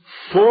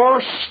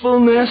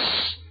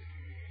 forcefulness,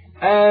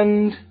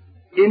 and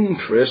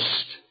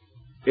interest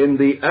in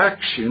the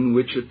action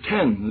which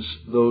attends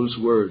those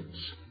words.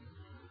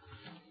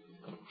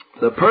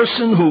 The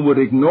person who would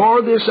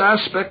ignore this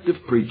aspect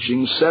of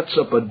preaching sets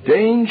up a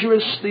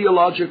dangerous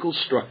theological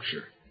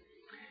structure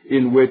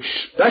in which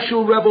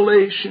special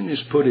revelation is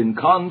put in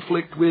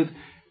conflict with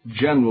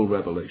general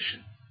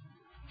revelation.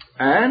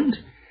 And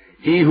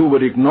he who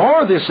would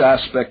ignore this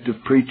aspect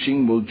of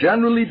preaching will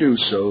generally do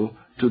so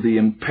to the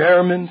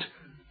impairment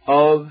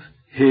of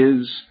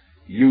his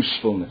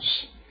usefulness.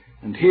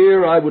 And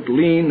here I would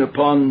lean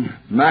upon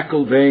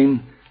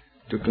McIlvaine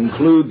to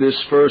conclude this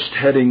first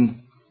heading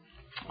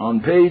on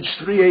page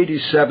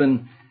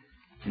 387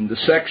 in the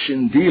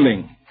section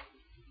dealing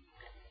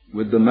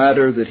with the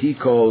matter that he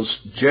calls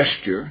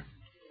gesture.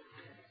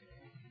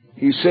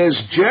 He says,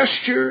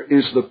 gesture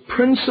is the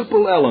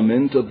principal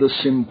element of the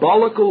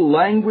symbolical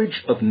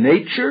language of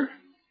nature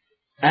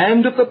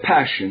and of the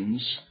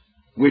passions,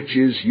 which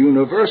is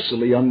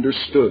universally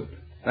understood.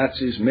 That's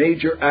his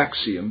major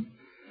axiom.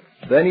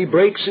 Then he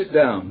breaks it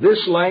down.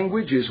 This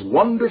language is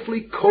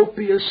wonderfully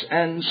copious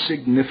and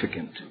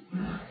significant.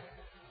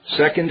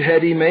 Second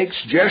head he makes,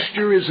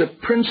 gesture is a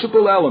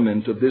principal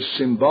element of this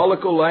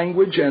symbolical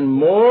language and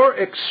more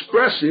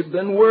expressive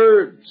than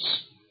words.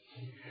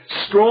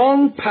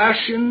 Strong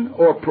passion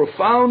or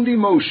profound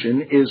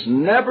emotion is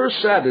never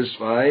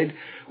satisfied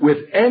with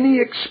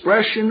any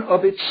expression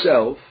of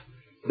itself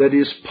that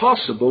is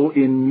possible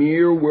in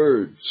mere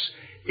words.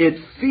 It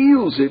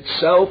feels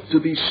itself to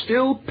be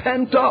still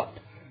pent up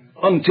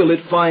until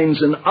it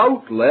finds an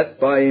outlet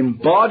by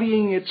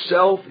embodying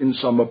itself in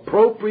some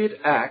appropriate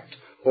act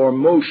or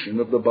motion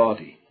of the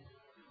body.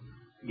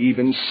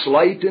 Even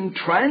slight and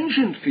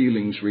transient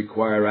feelings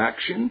require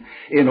action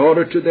in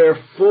order to their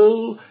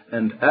full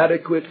and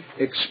adequate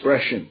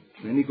expression.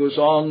 Then he goes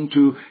on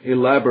to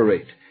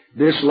elaborate.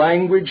 This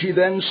language, he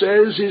then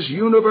says, is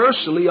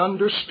universally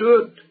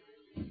understood.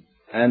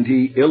 And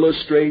he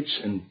illustrates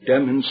and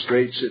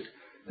demonstrates it.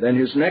 Then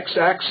his next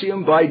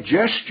axiom, by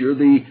gesture,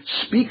 the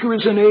speaker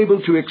is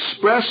enabled to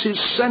express his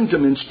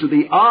sentiments to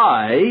the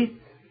eye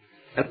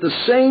at the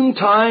same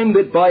time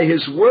that by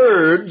his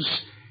words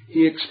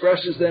he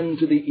expresses them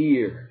to the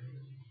ear.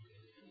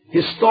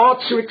 His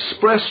thoughts are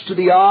expressed to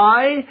the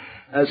eye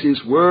as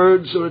his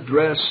words are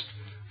addressed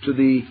to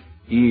the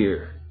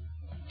ear.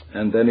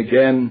 And then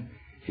again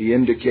he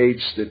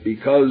indicates that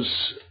because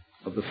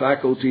of the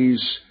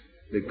faculties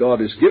that God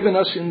has given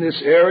us in this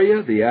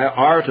area, the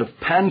art of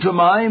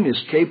pantomime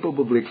is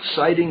capable of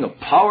exciting a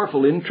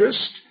powerful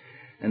interest,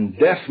 and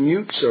deaf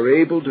mutes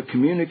are able to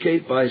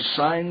communicate by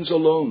signs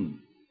alone.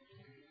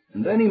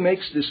 And then he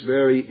makes this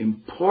very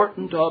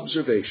important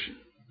observation.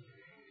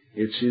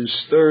 It's his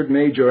third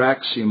major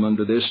axiom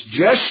under this.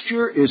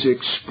 Gesture is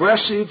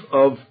expressive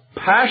of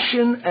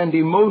passion and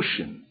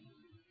emotion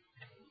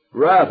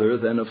rather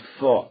than of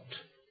thought.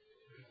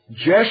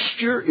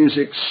 Gesture is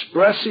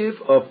expressive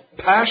of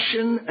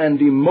passion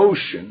and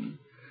emotion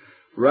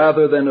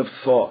rather than of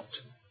thought.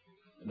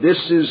 This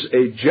is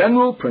a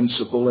general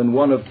principle and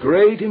one of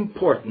great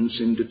importance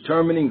in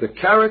determining the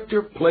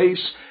character,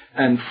 place,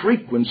 and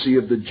frequency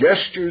of the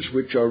gestures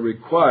which are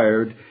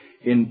required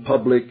in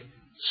public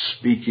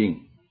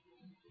speaking.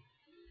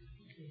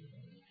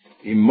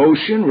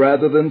 Emotion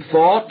rather than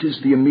thought is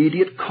the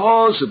immediate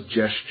cause of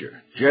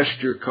gesture.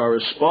 Gesture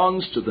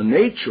corresponds to the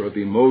nature of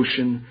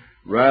emotion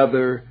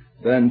rather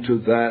than to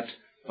that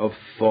of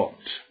thought.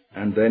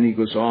 And then he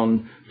goes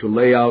on to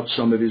lay out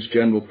some of his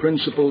general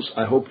principles.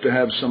 I hope to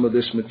have some of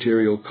this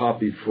material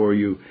copied for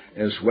you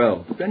as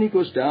well. But then he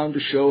goes down to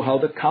show how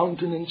the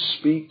countenance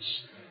speaks,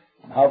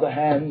 how the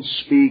hands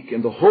speak,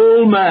 and the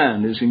whole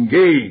man is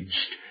engaged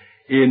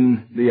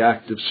in the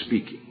act of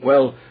speaking.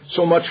 Well,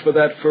 so much for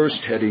that first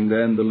heading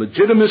then, the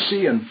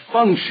legitimacy and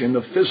function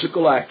of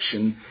physical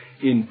action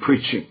in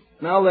preaching.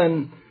 Now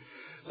then,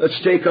 let's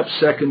take up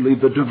secondly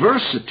the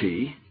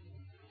diversity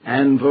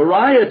and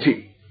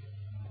variety.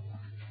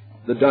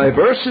 The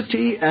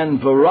diversity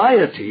and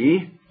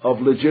variety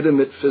of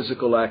legitimate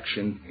physical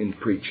action in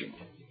preaching.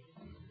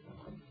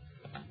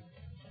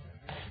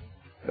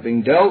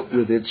 Having dealt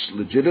with its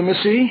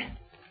legitimacy,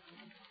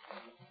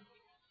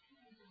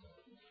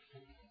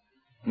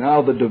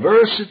 now the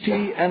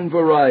diversity and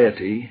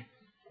variety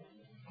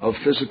of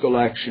physical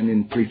action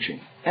in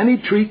preaching. Any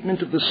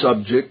treatment of the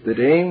subject that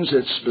aims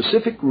at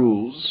specific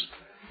rules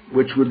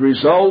which would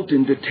result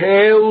in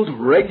detailed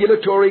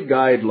regulatory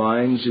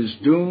guidelines is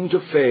doomed to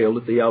fail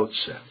at the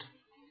outset.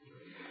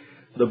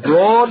 The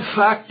broad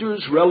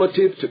factors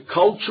relative to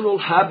cultural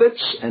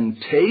habits and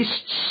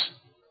tastes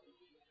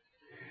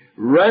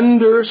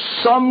render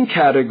some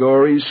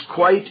categories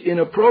quite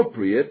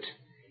inappropriate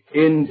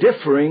in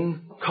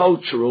differing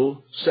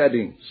cultural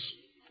settings.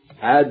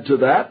 Add to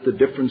that the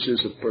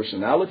differences of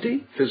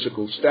personality,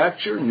 physical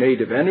stature,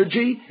 native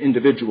energy,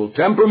 individual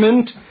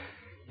temperament,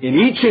 in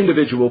each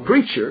individual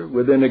preacher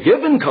within a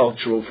given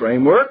cultural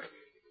framework,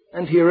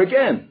 and here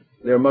again,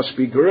 there must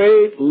be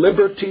great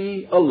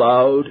liberty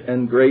allowed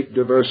and great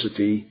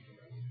diversity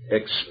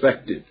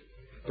expected.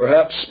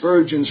 Perhaps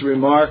Spurgeon's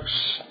remarks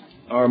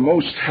are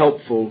most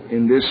helpful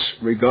in this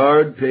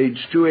regard. Page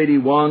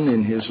 281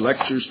 in his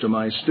lectures to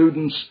my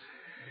students.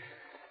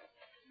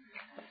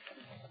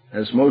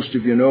 As most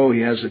of you know,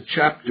 he has a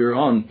chapter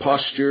on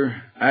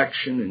posture,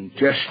 action, and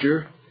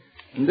gesture.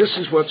 And this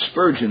is what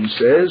Spurgeon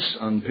says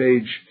on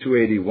page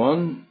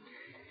 281.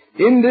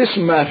 In this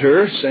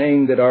matter,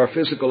 saying that our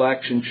physical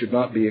action should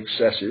not be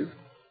excessive,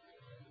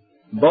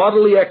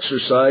 bodily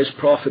exercise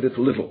profiteth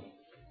little.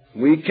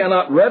 We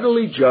cannot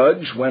readily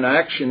judge when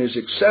action is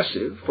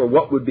excessive, for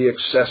what would be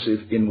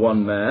excessive in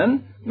one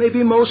man may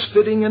be most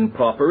fitting and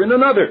proper in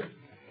another.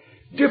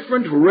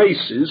 Different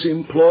races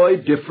employ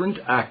different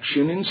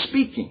action in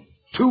speaking.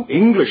 Two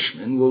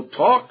Englishmen will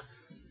talk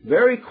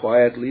very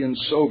quietly and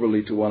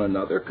soberly to one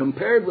another,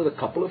 compared with a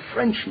couple of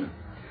Frenchmen.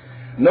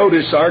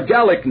 Notice our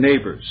Gallic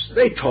neighbors.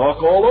 They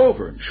talk all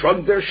over and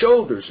shrug their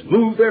shoulders and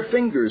move their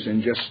fingers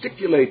and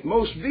gesticulate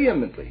most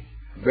vehemently.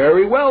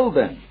 Very well,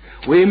 then.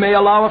 We may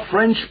allow a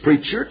French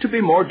preacher to be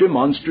more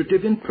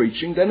demonstrative in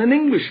preaching than an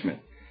Englishman,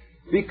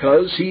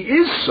 because he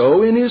is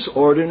so in his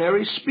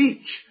ordinary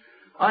speech.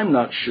 I'm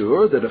not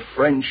sure that a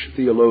French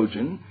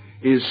theologian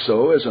is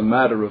so as a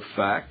matter of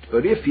fact,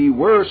 but if he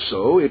were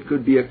so, it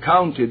could be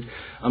accounted,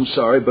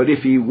 but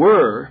if he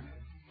were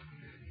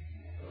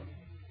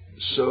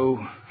so,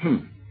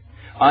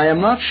 I am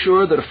not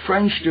sure that a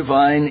French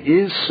divine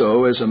is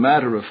so as a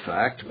matter of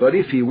fact, but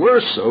if he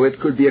were so,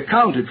 it could be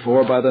accounted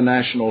for by the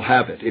national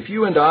habit. If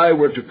you and I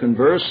were to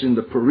converse in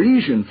the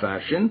Parisian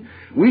fashion,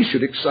 we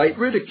should excite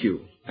ridicule.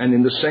 And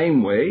in the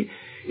same way,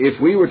 if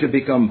we were to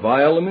become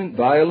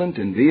violent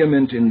and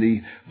vehement in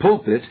the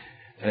pulpit,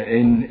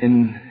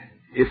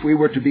 if we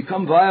were to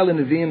become violent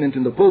and vehement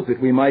in the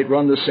pulpit, we might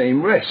run the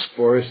same risk.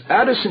 For if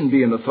Addison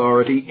be an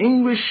authority,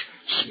 English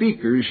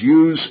speakers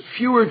use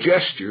fewer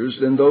gestures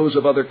than those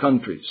of other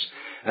countries.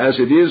 As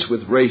it is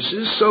with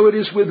races, so it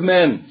is with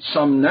men.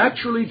 Some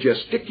naturally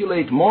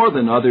gesticulate more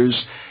than others,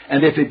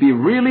 and if it be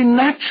really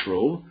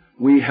natural,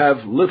 we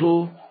have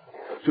little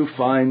to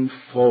find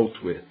fault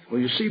with.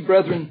 Well, you see,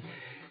 brethren,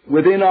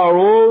 within our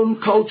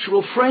own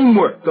cultural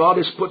framework, God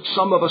has put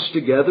some of us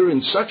together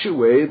in such a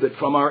way that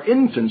from our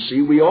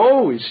infancy we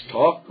always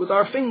talk with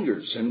our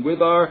fingers and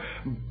with our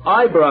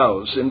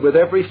eyebrows and with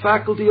every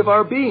faculty of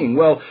our being.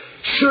 Well,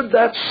 should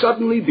that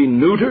suddenly be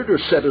neutered or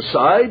set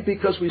aside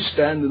because we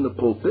stand in the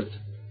pulpit?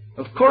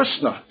 Of course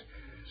not.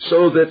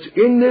 So that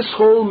in this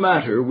whole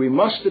matter we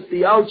must at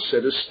the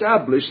outset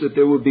establish that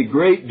there will be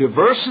great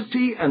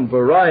diversity and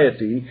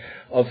variety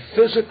of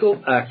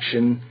physical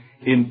action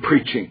in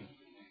preaching.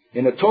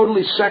 In a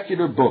totally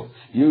secular book,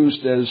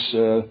 used as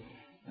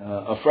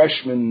a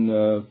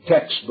freshman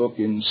textbook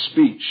in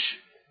speech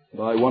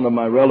by one of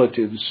my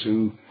relatives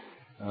who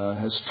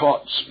has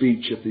taught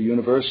speech at the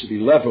university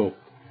level,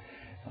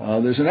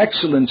 there's an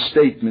excellent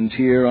statement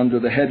here under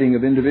the heading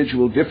of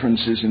individual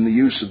differences in the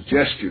use of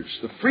gestures.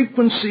 The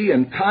frequency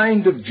and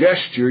kind of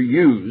gesture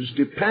used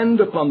depend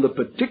upon the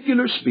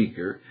particular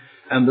speaker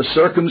and the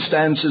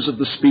circumstances of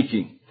the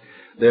speaking.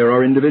 There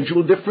are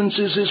individual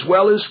differences as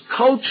well as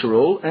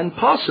cultural and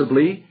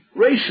possibly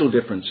racial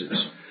differences.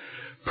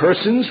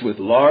 Persons with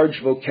large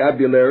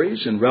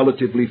vocabularies and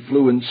relatively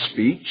fluent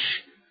speech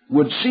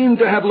would seem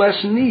to have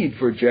less need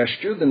for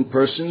gesture than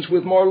persons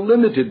with more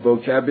limited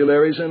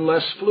vocabularies and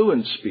less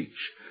fluent speech.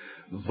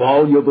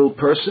 Voluble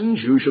persons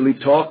usually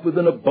talk with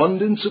an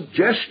abundance of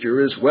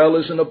gesture as well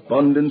as an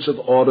abundance of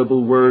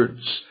audible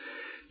words.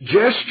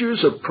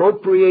 Gestures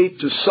appropriate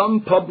to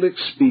some public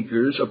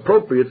speakers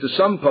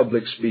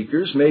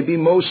may be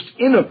most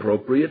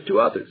inappropriate to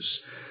others.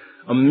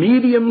 A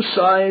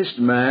medium-sized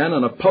man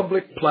on a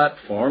public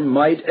platform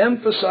might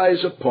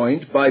emphasize a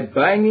point by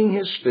banging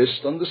his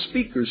fist on the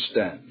speaker's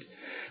stand.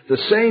 The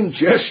same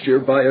gesture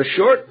by a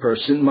short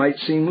person might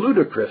seem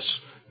ludicrous.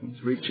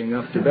 He's reaching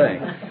up to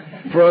bang.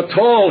 For a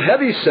tall,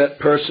 heavy-set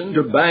person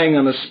to bang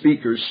on a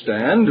speaker's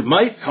stand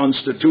might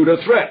constitute a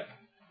threat.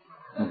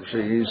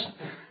 See,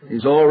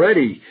 he's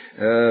already,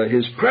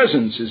 his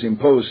presence is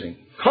imposing.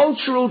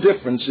 Cultural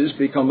differences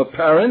become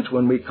apparent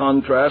when we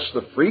contrast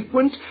the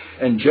frequent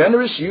and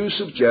generous use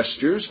of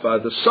gestures by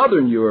the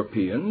Southern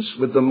Europeans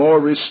with the more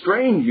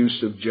restrained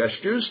use of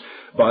gestures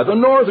by the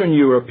Northern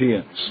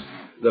Europeans.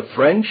 The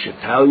French,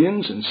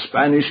 Italians, and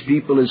Spanish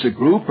people as a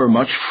group are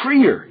much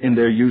freer in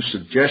their use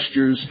of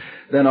gestures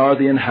than are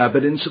the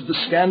inhabitants of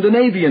the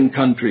Scandinavian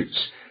countries.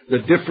 The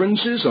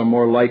differences are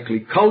more likely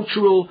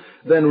cultural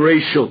than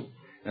racial.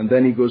 And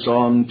then he goes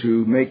on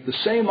to make the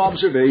same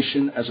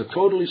observation as a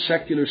totally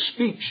secular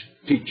speech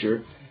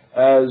teacher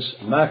as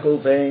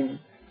McIlvaine,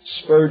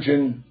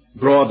 Spurgeon,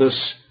 Broadus,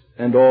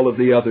 and all of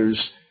the others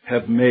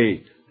have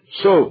made.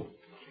 So,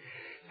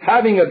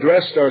 having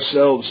addressed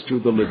ourselves to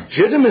the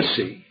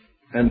legitimacy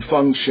and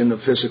function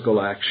of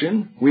physical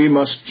action, we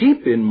must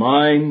keep in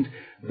mind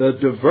the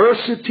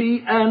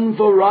diversity and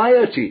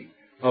variety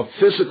of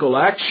physical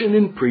action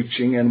in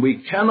preaching, and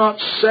we cannot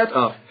set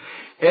up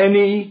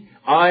any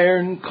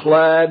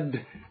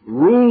ironclad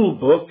rule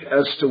book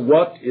as to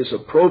what is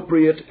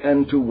appropriate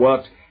and to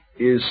what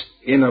is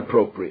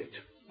inappropriate.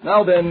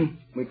 Now then,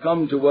 we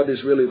come to what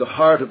is really the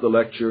heart of the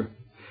lecture,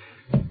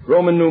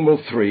 Roman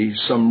numeral 3,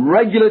 some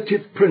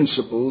regulative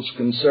principles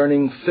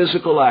concerning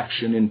physical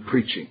action in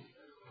preaching.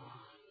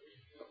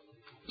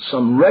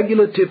 Some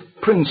regulative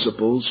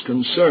principles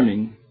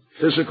concerning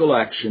physical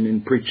action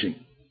in preaching.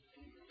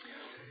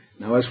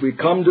 Now, as we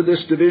come to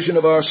this division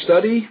of our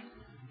study,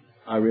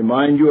 I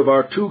remind you of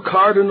our two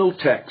cardinal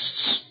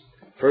texts.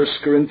 1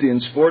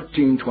 Corinthians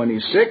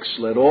 14:26,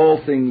 let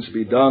all things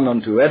be done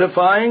unto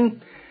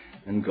edifying,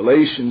 and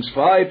Galatians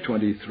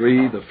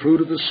 5:23, the fruit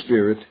of the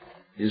Spirit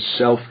is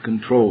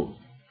self-control.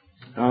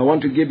 Now I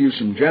want to give you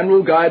some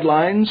general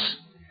guidelines,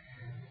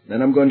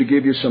 then I'm going to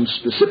give you some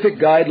specific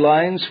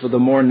guidelines for the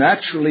more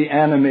naturally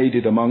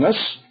animated among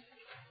us,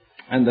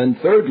 and then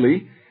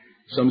thirdly,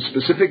 some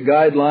specific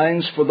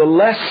guidelines for the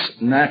less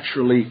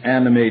naturally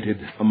animated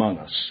among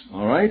us.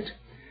 All right?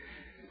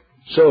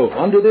 So,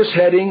 under this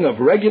heading of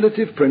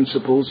regulative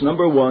principles,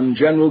 number 1,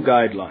 general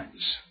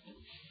guidelines.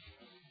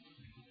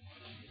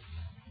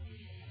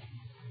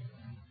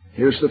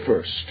 Here's the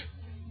first.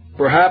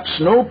 Perhaps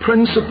no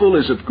principle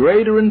is of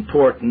greater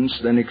importance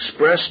than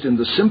expressed in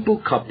the simple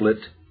couplet,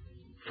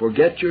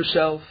 forget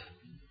yourself,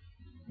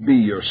 be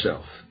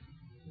yourself.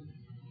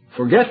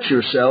 Forget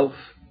yourself,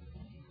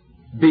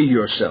 be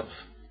yourself.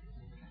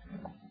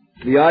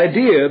 The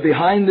idea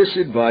behind this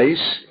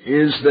advice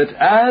is that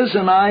as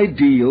an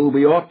ideal,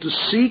 we ought to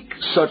seek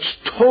such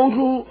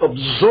total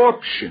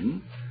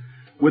absorption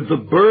with the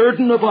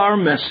burden of our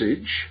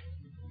message,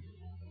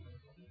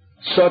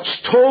 such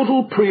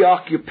total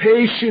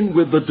preoccupation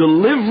with the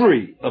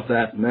delivery of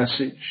that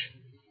message,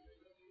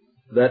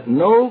 that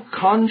no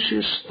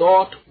conscious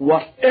thought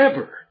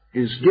whatever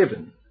is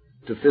given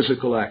to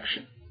physical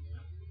action.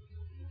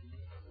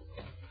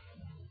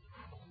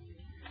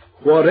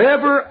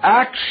 Whatever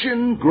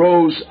action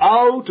grows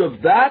out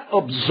of that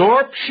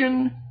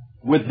absorption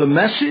with the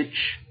message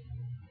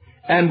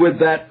and with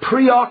that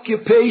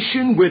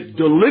preoccupation with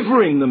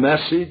delivering the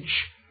message,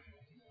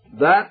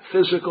 that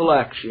physical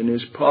action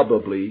is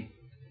probably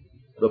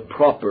the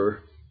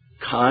proper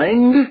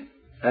kind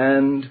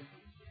and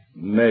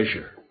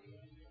measure.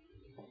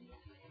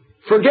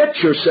 Forget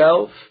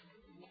yourself,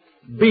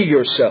 be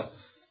yourself.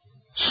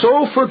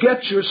 So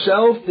forget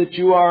yourself that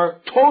you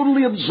are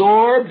totally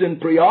absorbed and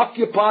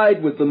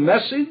preoccupied with the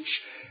message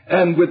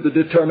and with the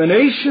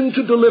determination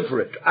to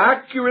deliver it,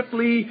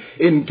 accurately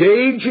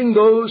engaging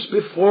those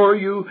before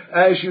you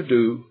as you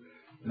do.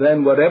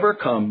 Then whatever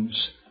comes,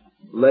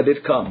 let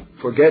it come.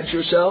 Forget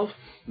yourself,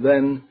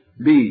 then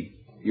be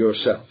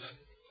yourself.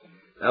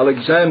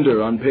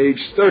 Alexander on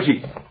page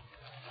 30.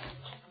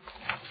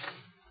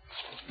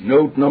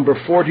 Note number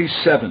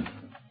 47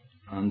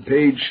 on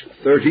page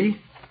 30.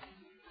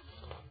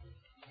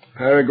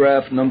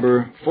 Paragraph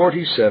number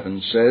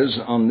 47 says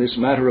on this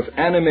matter of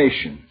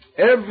animation,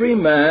 every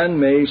man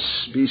may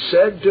be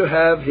said to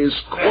have his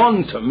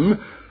quantum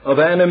of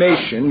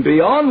animation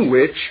beyond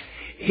which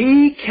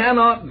he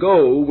cannot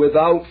go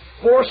without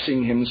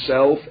forcing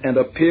himself and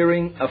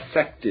appearing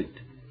affected.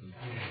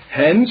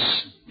 Hence,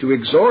 to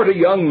exhort a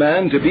young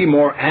man to be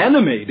more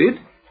animated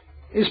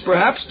is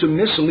perhaps to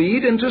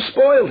mislead and to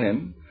spoil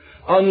him,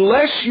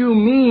 unless you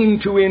mean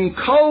to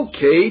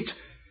inculcate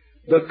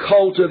the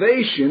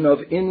cultivation of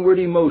inward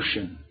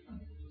emotion.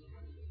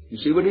 You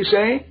see what he's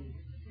saying?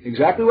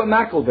 Exactly what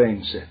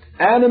McIlvaine said.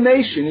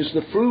 Animation is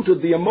the fruit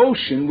of the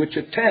emotion which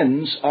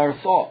attends our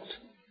thought.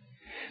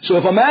 So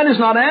if a man is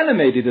not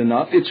animated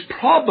enough, it's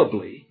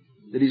probably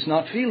that he's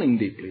not feeling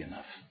deeply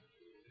enough.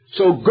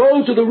 So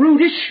go to the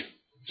root issue.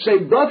 Say,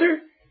 brother,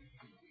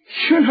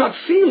 you're not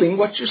feeling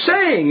what you're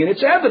saying, and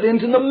it's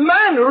evident in the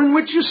manner in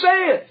which you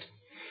say it.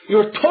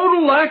 Your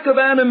total lack of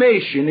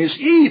animation is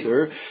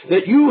either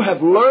that you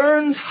have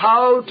learned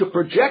how to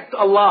project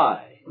a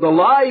lie, the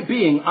lie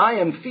being, I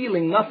am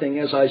feeling nothing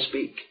as I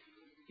speak,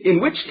 in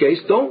which case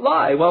don't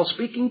lie while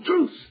speaking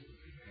truth.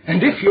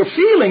 And if you're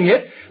feeling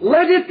it,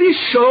 let it be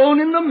shown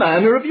in the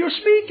manner of your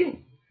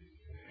speaking.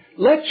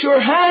 Let your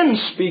hands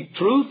speak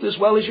truth as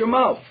well as your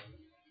mouth.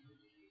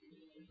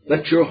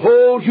 Let your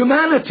whole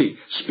humanity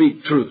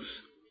speak truth.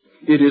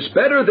 It is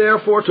better,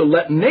 therefore, to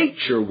let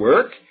nature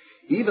work,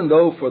 even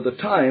though for the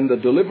time the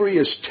delivery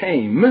is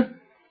tame,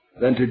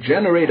 than to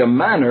generate a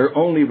manner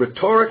only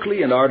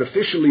rhetorically and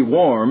artificially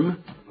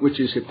warm, which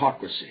is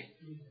hypocrisy.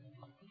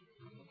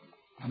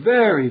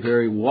 Very,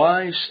 very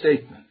wise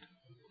statement.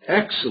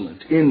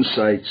 Excellent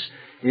insights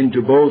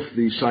into both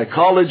the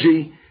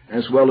psychology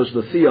as well as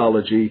the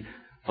theology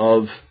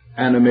of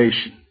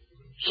animation.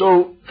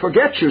 So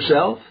forget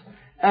yourself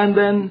and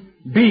then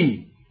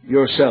be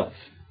yourself.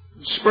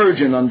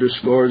 Spurgeon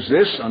underscores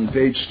this on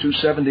page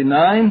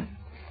 279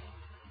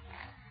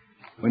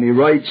 when he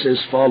writes as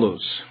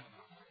follows: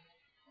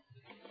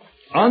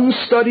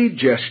 unstudied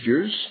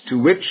gestures to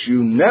which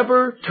you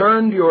never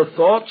turned your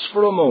thoughts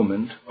for a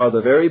moment are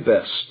the very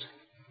best,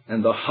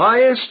 and the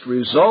highest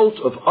result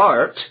of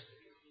art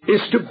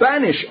is to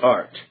banish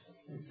art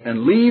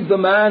and leave the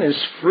man as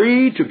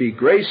free to be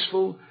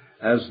graceful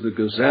as the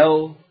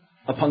gazelle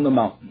upon the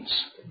mountains.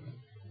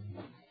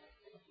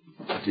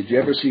 Did you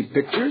ever see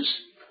pictures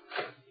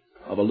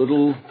of a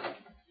little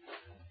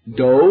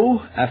doe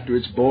after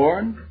it's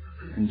born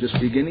and just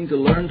beginning to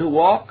learn to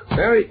walk?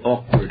 Very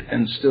awkward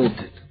and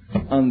stilted,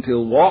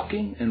 until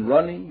walking and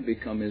running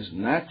become as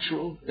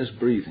natural as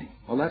breathing.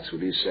 Well, that's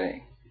what he's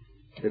saying,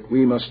 that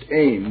we must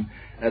aim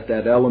at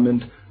that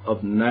element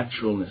of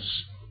naturalness.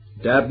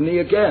 Dabney,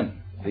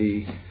 again,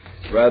 the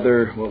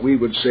rather, what we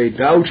would say,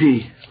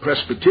 doughty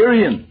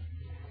Presbyterian,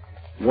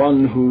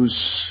 one whose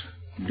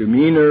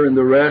demeanor and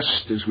the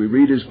rest, as we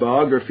read his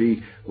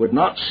biography, would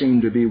not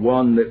seem to be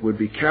one that would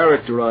be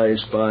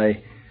characterized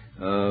by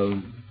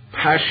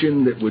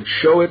passion that would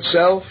show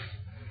itself.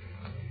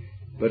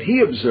 But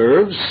he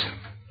observes,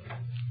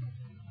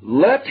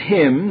 let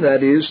him,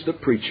 that is the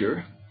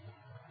preacher,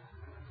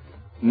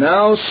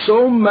 now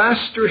so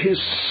master his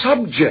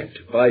subject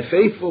by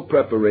faithful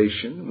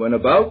preparation when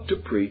about to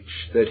preach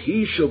that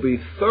he shall be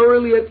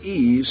thoroughly at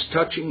ease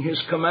touching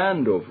his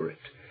command over it.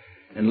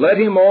 And let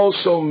him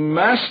also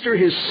master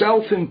his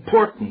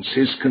self-importance,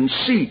 his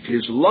conceit,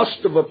 his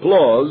lust of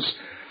applause,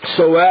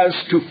 so as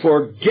to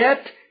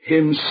forget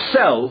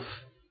himself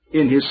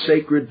in his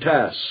sacred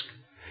task.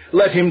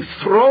 Let him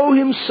throw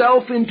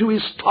himself into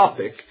his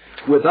topic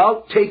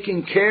without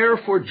taking care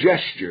for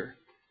gesture,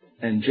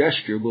 and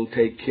gesture will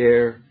take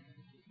care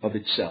of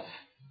itself.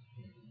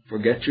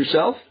 Forget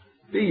yourself,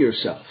 be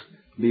yourself.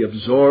 Be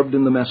absorbed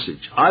in the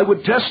message. I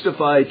would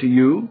testify to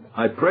you,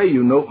 I pray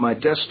you note my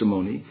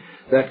testimony,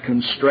 that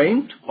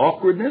constraint,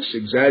 awkwardness,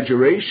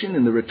 exaggeration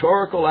in the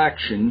rhetorical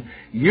action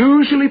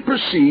usually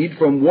proceed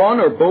from one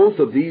or both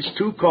of these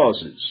two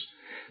causes: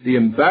 the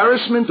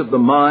embarrassment of the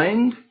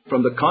mind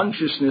from the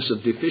consciousness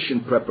of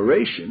deficient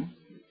preparation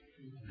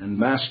and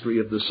mastery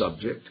of the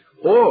subject,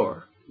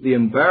 or the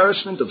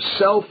embarrassment of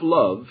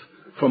self-love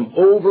from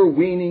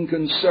overweening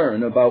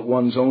concern about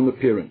one's own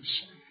appearance.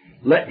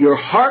 Let your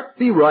heart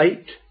be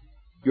right,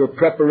 your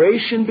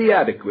preparation be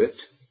adequate,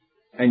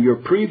 and your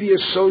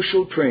previous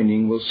social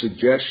training will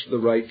suggest the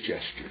right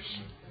gestures.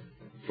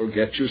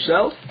 Forget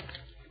yourself,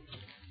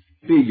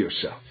 be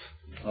yourself.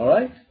 All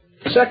right?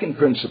 Second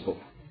principle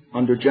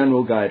under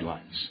general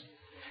guidelines.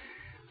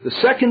 The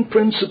second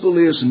principle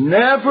is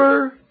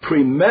never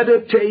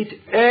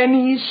premeditate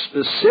any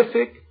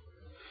specific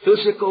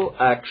physical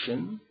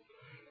action.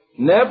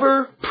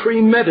 Never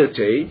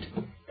premeditate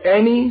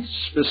any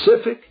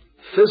specific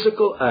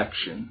physical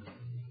action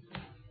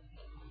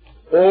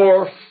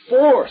or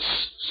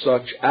force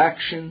such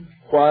action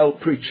while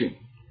preaching.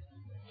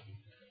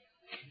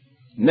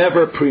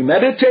 Never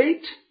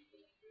premeditate,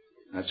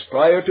 that's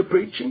prior to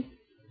preaching,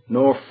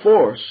 nor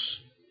force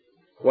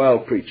while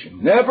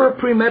preaching. Never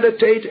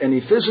premeditate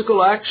any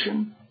physical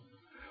action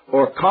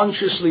or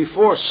consciously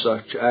force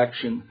such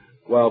action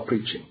while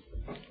preaching.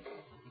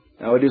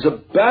 Now, it is a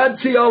bad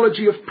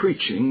theology of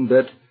preaching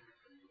that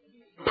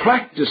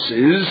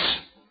practices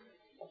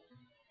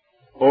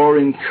or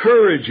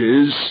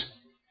encourages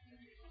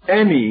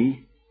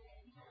any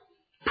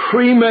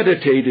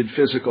premeditated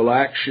physical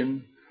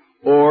action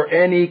or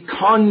any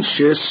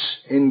conscious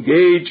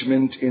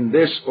engagement in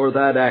this or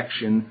that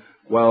action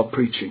while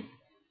preaching.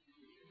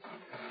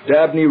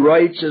 Dabney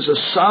writes as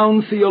a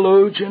sound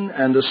theologian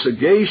and a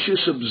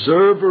sagacious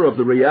observer of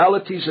the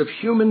realities of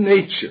human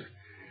nature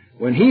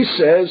when he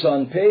says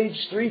on page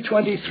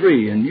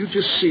 323, and you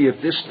just see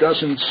if this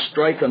doesn't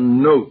strike a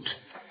note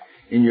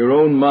in your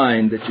own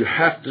mind that you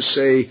have to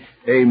say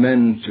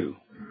amen to.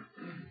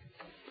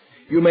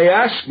 You may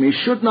ask me,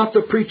 should not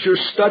the preacher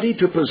study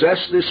to possess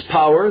this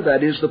power,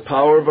 that is, the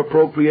power of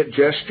appropriate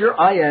gesture?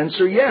 I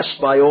answer yes,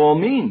 by all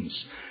means.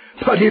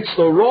 But it's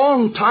the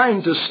wrong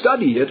time to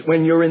study it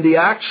when you're in the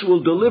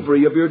actual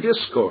delivery of your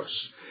discourse.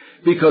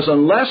 Because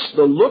unless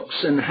the looks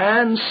and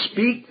hands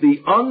speak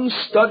the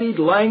unstudied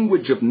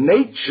language of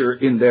nature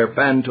in their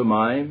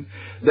pantomime,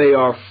 they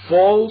are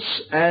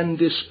false and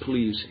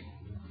displeasing.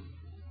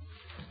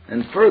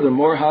 And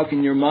furthermore, how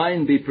can your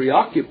mind be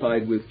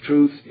preoccupied with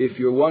truth if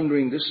you're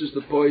wondering, this is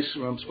the place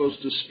where I'm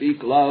supposed to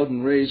speak loud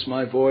and raise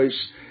my voice,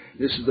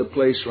 this is the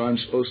place where I'm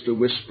supposed to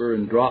whisper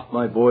and drop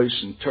my voice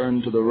and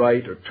turn to the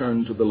right or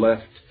turn to the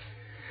left?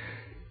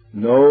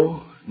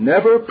 No,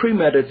 never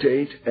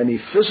premeditate any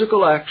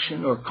physical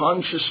action or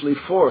consciously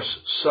force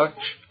such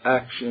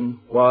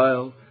action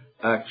while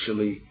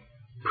actually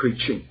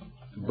preaching.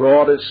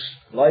 Broadus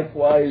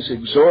likewise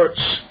exhorts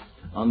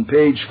on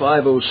page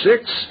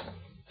 506,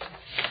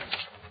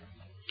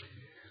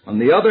 on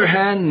the other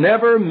hand,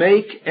 never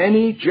make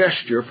any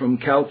gesture from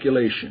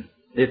calculation.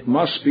 It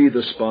must be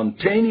the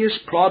spontaneous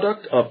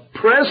product of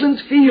present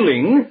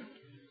feeling,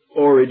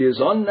 or it is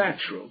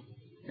unnatural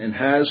and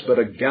has but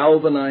a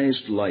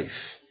galvanized life.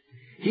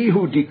 He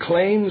who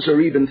declaims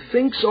or even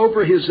thinks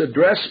over his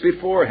address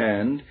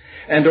beforehand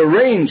and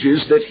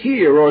arranges that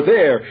here or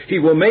there he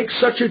will make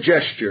such a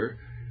gesture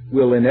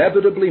will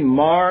inevitably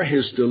mar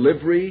his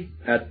delivery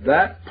at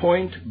that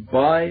point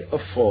by a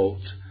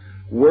fault.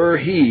 Were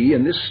he,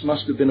 and this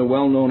must have been a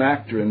well-known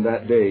actor in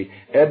that day,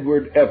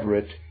 Edward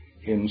Everett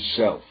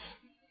himself.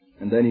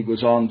 And then he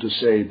goes on to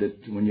say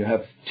that when you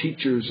have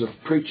teachers of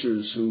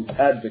preachers who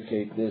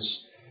advocate this,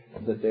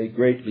 that they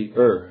greatly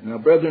err. Now,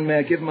 brethren, may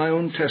I give my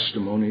own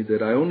testimony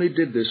that I only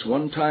did this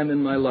one time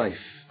in my life,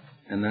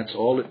 and that's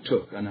all it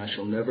took, and I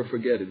shall never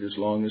forget it as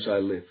long as I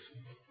live.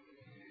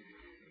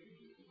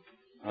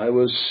 I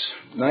was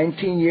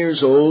 19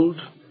 years old,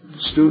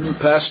 student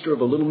pastor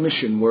of a little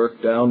mission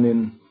work down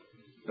in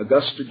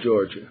Augusta,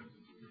 Georgia.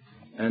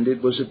 And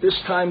it was at this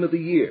time of the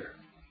year,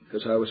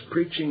 because I was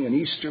preaching an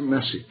Easter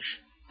message.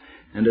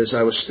 And as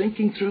I was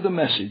thinking through the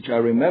message, I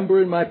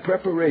remember in my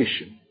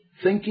preparation,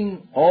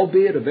 thinking,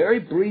 albeit a very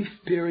brief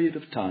period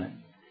of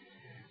time,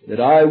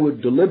 that I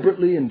would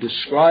deliberately, in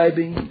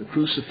describing the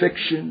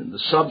crucifixion and the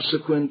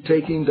subsequent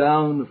taking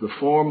down of the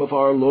form of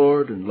our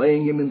Lord and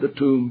laying him in the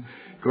tomb,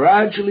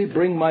 gradually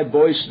bring my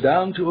voice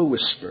down to a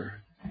whisper,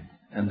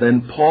 and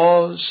then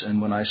pause, and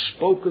when I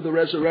spoke of the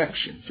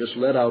resurrection, just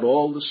let out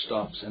all the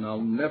stops. And I'll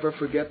never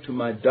forget to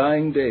my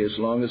dying day, as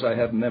long as I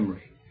have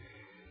memory,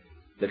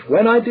 that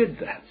when I did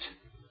that,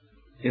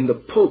 in the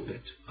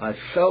pulpit, I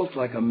felt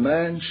like a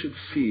man should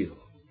feel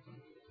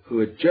who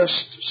had just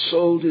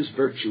sold his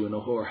virtue in a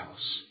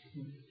whorehouse.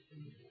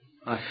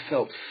 I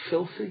felt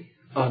filthy,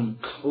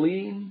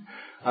 unclean.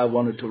 I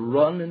wanted to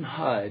run and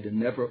hide and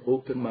never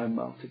open my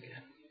mouth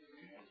again.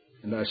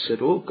 And I said,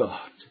 oh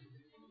God,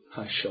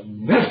 I shall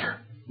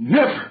never,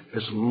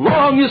 as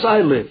long as I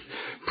live,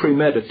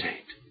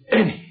 premeditate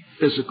any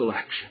physical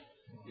action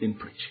in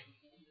preaching.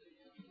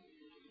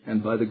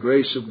 And by the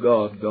grace of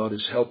God, God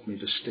has helped me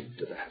to stick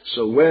to that.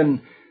 So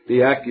when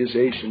the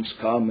accusations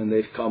come, and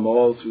they've come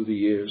all through the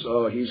years,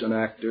 oh, he's an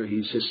actor,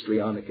 he's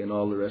histrionic, and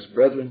all the rest,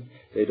 brethren,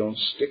 they don't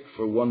stick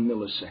for 1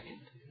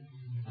 millisecond.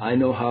 I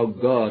know how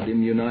God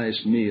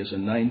immunized me as a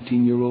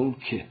 19-year-old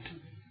kid,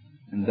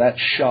 and that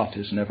shot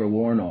has never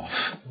worn off.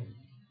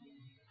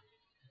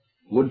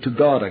 Would to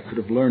God I could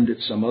have learned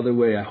it some other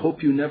way. I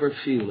hope you never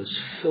feel as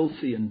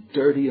filthy and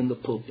dirty in the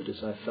pulpit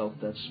as I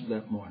felt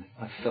that morning.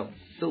 I felt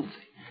filthy.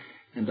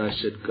 And I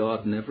said,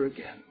 God, never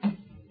again,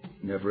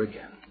 never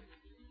again,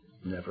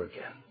 never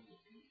again.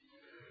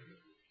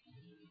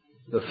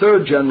 The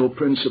third general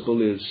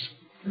principle is,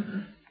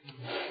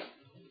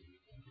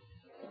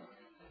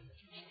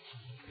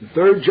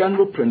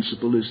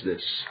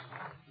 this,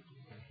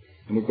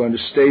 and we're going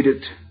to state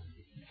it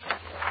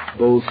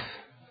both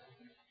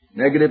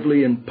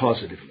negatively and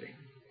positively.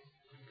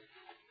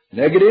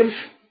 Negative,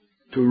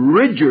 to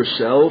rid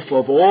yourself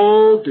of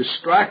all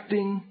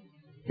distracting,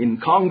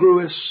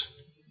 incongruous,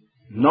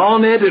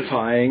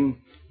 non-edifying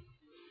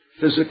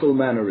physical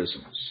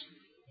mannerisms.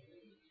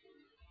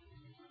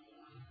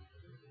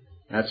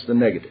 That's the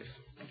negative.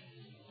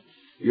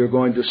 You're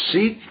going to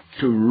seek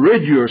to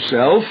rid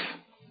yourself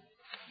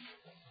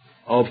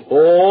of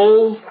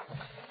all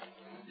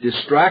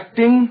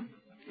distracting,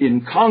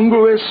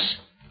 incongruous,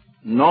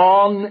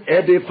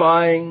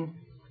 non-edifying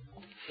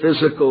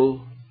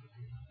physical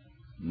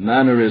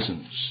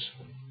mannerisms.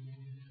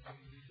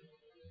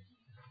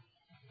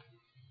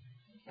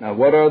 Now,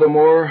 what are the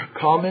more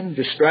common,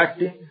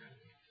 distracting,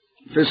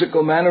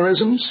 physical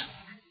mannerisms?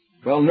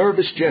 Well,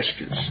 nervous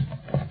gestures.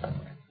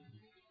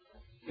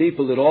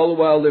 People that all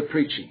the while they're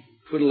preaching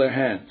twiddle their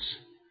hands,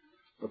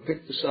 or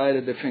pick the side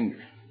of their finger,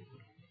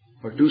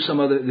 or do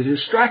some other, they're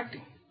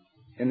distracting.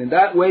 And in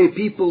that way,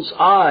 people's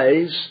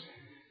eyes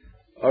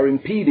are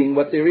impeding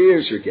what their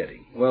ears are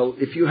getting. Well,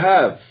 if you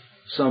have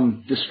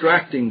some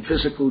distracting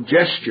physical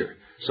gesture,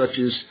 such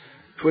as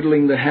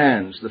twiddling the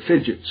hands, the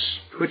fidgets,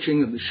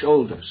 twitching of the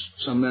shoulders.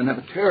 Some men have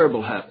a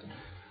terrible habit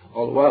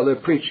all the while they're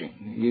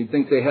preaching. You'd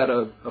think they had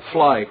a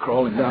fly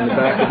crawling down the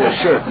back of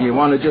their shirt. And you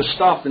want to just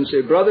stop and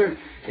say, brother,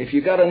 if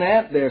you got an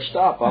ant there,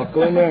 stop. I'll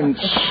go in there and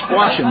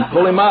squash him,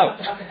 pull him out.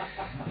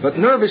 But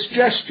nervous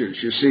gestures,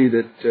 you see,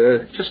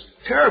 that just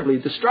terribly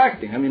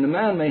distracting. I mean, a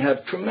man may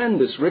have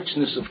tremendous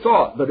richness of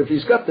thought, but if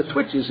he's got the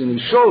twitches in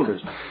his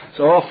shoulders, it's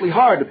awfully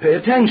hard to pay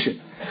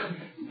attention.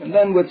 And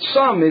then with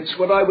some, it's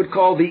what I would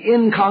call the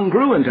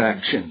incongruent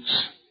actions.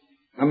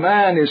 A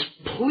man is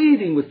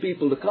pleading with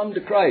people to come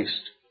to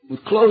Christ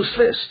with closed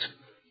fist.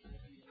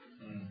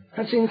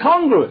 That's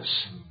incongruous.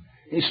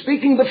 He's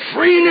speaking the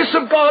freeness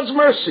of God's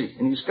mercy,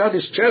 and he's got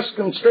his chest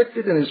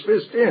constricted and his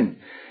fist in.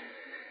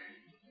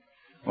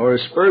 Or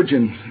as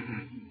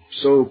Spurgeon,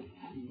 so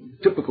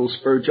typical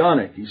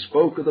Spurgeonic, he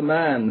spoke of the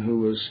man who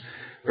was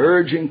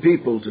urging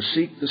people to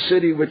seek the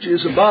city which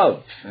is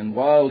above. And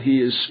while he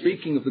is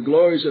speaking of the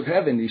glories of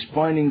heaven, he's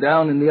pointing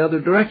down in the other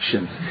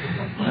direction.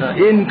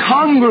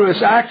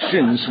 Incongruous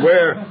actions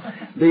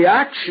where the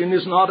action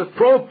is not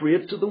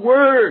appropriate to the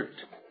word.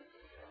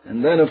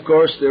 And then, of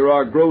course, there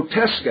are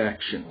grotesque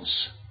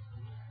actions.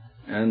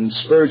 And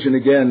Spurgeon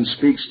again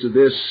speaks to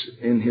this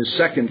in his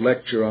second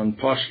lecture on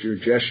posture,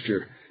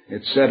 gesture,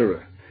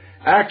 etc.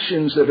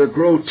 Actions that are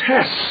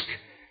grotesque.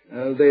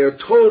 They are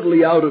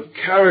totally out of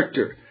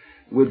character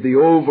with the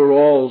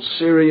overall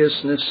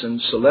seriousness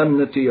and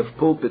solemnity of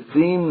pulpit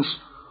themes.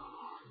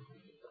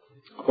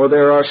 Or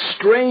there are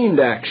strained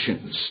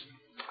actions,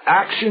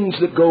 actions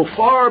that go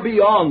far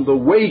beyond the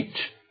weight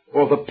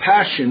or the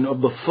passion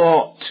of the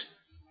thought.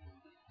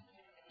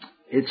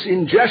 It's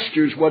in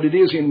gestures what it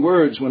is in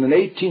words when an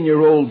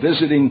 18-year-old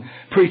visiting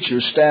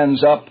preacher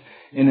stands up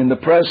and in the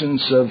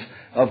presence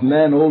of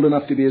men old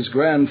enough to be his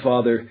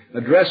grandfather,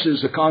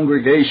 addresses a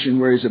congregation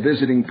where he's a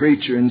visiting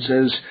preacher and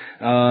says,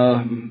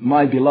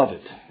 my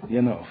beloved.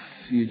 You know,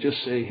 you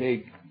just say,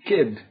 hey,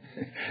 kid,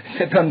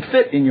 it doesn't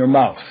fit in your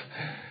mouth.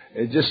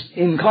 It's just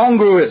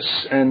incongruous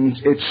and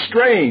it's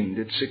strained,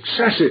 it's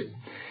excessive.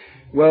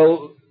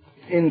 Well,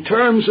 in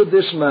terms of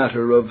this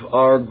matter of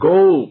our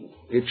goal,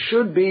 it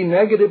should be,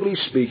 negatively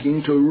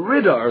speaking, to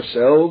rid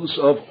ourselves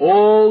of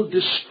all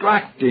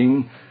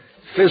distracting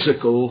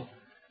physical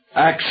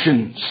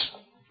actions.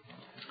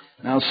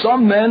 Now,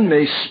 some men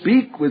may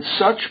speak with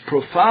such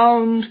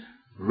profound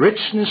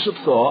richness of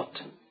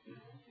thought,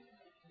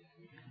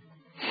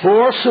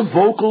 force of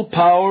vocal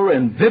power,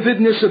 and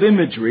vividness of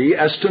imagery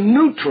as to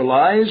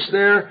neutralize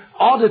their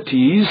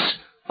oddities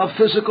of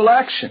physical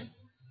action.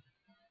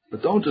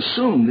 But don't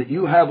assume that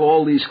you have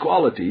all these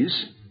qualities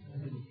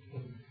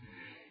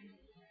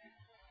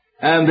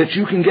and that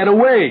you can get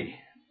away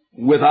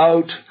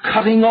without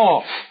cutting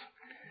off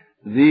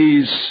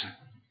these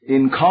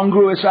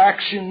incongruous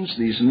actions,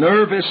 these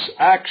nervous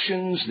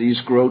actions, these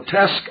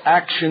grotesque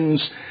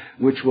actions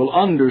which will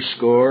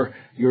underscore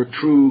your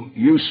true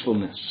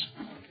usefulness.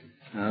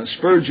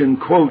 Spurgeon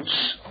quotes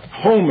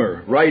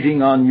Homer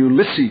writing on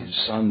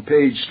Ulysses on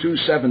page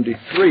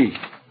 273.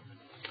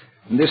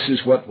 And this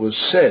is what was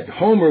said.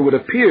 Homer would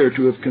appear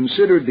to have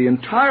considered the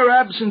entire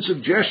absence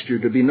of gesture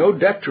to be no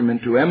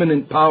detriment to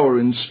eminent power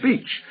in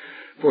speech,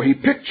 for he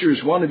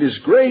pictures one of his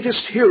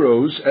greatest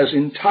heroes as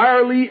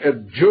entirely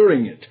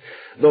abjuring it,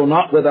 though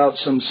not without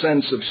some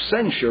sense of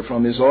censure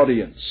from his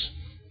audience.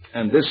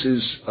 And this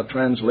is a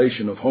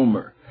translation of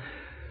Homer.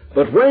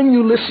 But when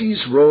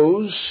Ulysses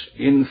rose,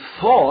 in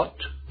thought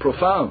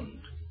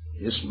profound,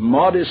 his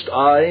modest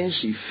eyes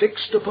he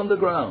fixed upon the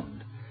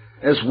ground.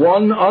 As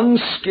one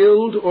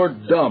unskilled or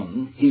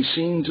dumb he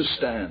seemed to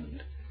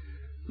stand,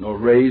 nor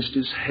raised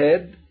his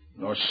head,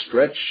 nor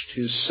stretched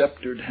his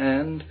sceptred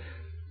hand.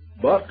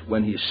 But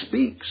when he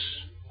speaks,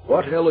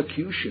 what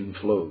elocution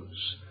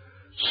flows!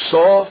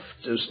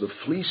 Soft as the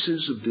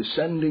fleeces of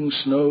descending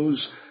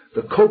snows,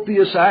 the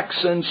copious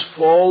accents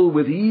fall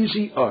with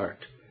easy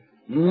art.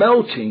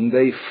 Melting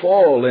they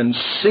fall and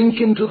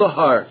sink into the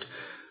heart.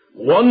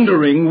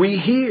 Wondering we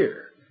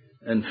hear,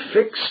 and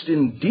fixed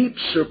in deep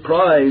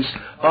surprise,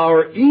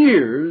 our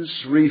ears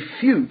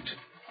refute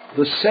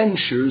the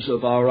censures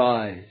of our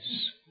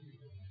eyes.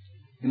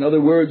 In other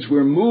words,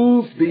 we're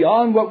moved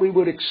beyond what we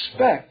would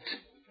expect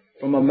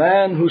from a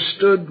man who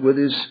stood with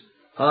his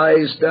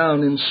eyes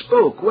down and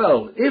spoke.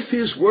 Well, if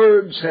his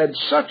words had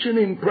such an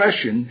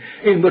impression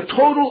in the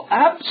total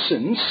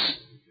absence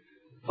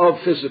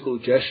of physical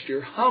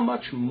gesture, how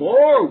much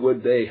more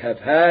would they have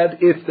had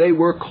if they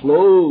were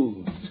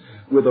clothed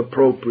with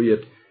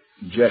appropriate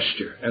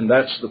gesture? And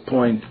that's the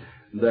point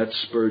that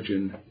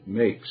Spurgeon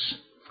makes.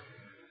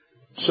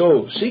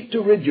 So, seek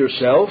to rid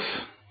yourself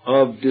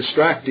of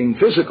distracting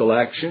physical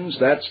actions.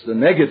 That's the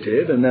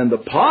negative. And then the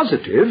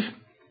positive.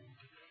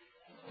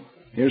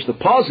 Here's the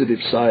positive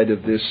side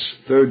of this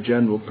third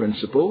general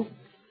principle.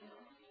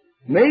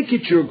 Make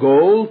it your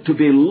goal to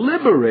be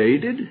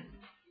liberated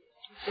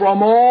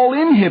from all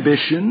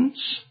inhibitions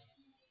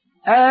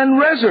and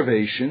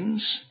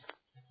reservations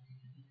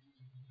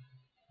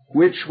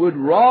which would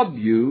rob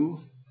your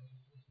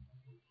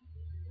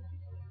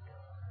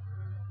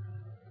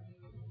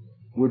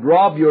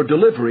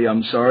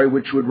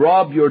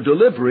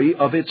delivery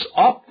of its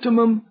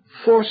optimum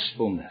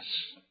forcefulness.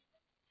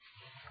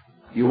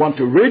 You want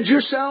to rid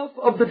yourself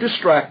of the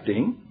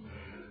distracting,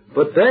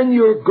 but then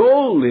your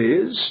goal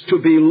is to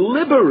be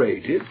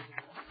liberated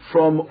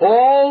from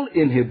all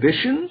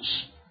inhibitions,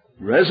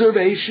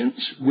 reservations,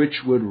 which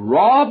would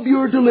rob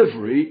your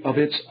delivery of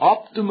its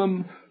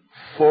optimum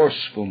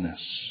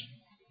forcefulness.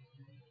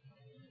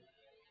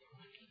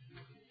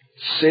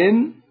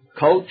 Sin,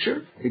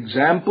 culture,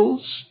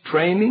 examples,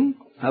 training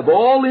have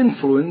all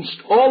influenced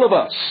all of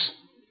us.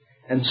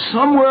 And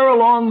somewhere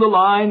along the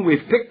line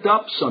we've picked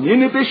up some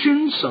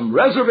inhibitions, some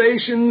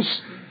reservations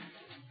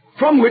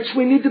from which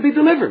we need to be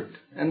delivered.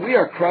 And we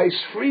are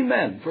Christ's free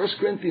men. 1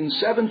 Corinthians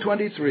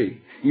 7:23.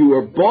 You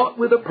were bought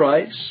with a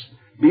price.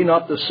 Be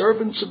not the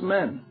servants of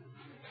men.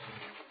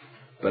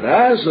 But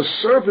as a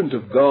servant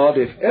of God,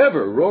 if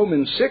ever,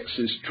 Romans 6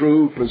 is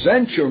true,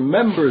 present your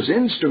members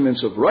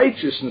instruments of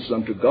righteousness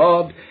unto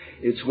God,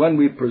 it's when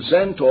we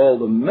present all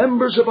the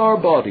members of our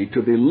body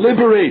to be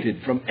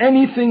liberated from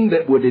anything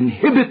that would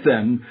inhibit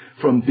them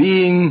from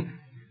being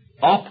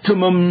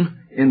optimum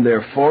in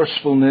their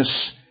forcefulness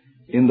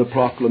in the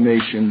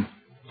proclamation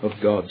of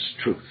God's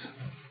truth.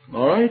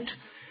 All right?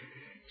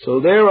 So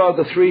there are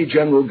the three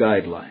general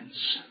guidelines.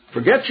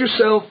 Forget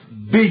yourself,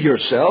 be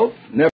yourself. Never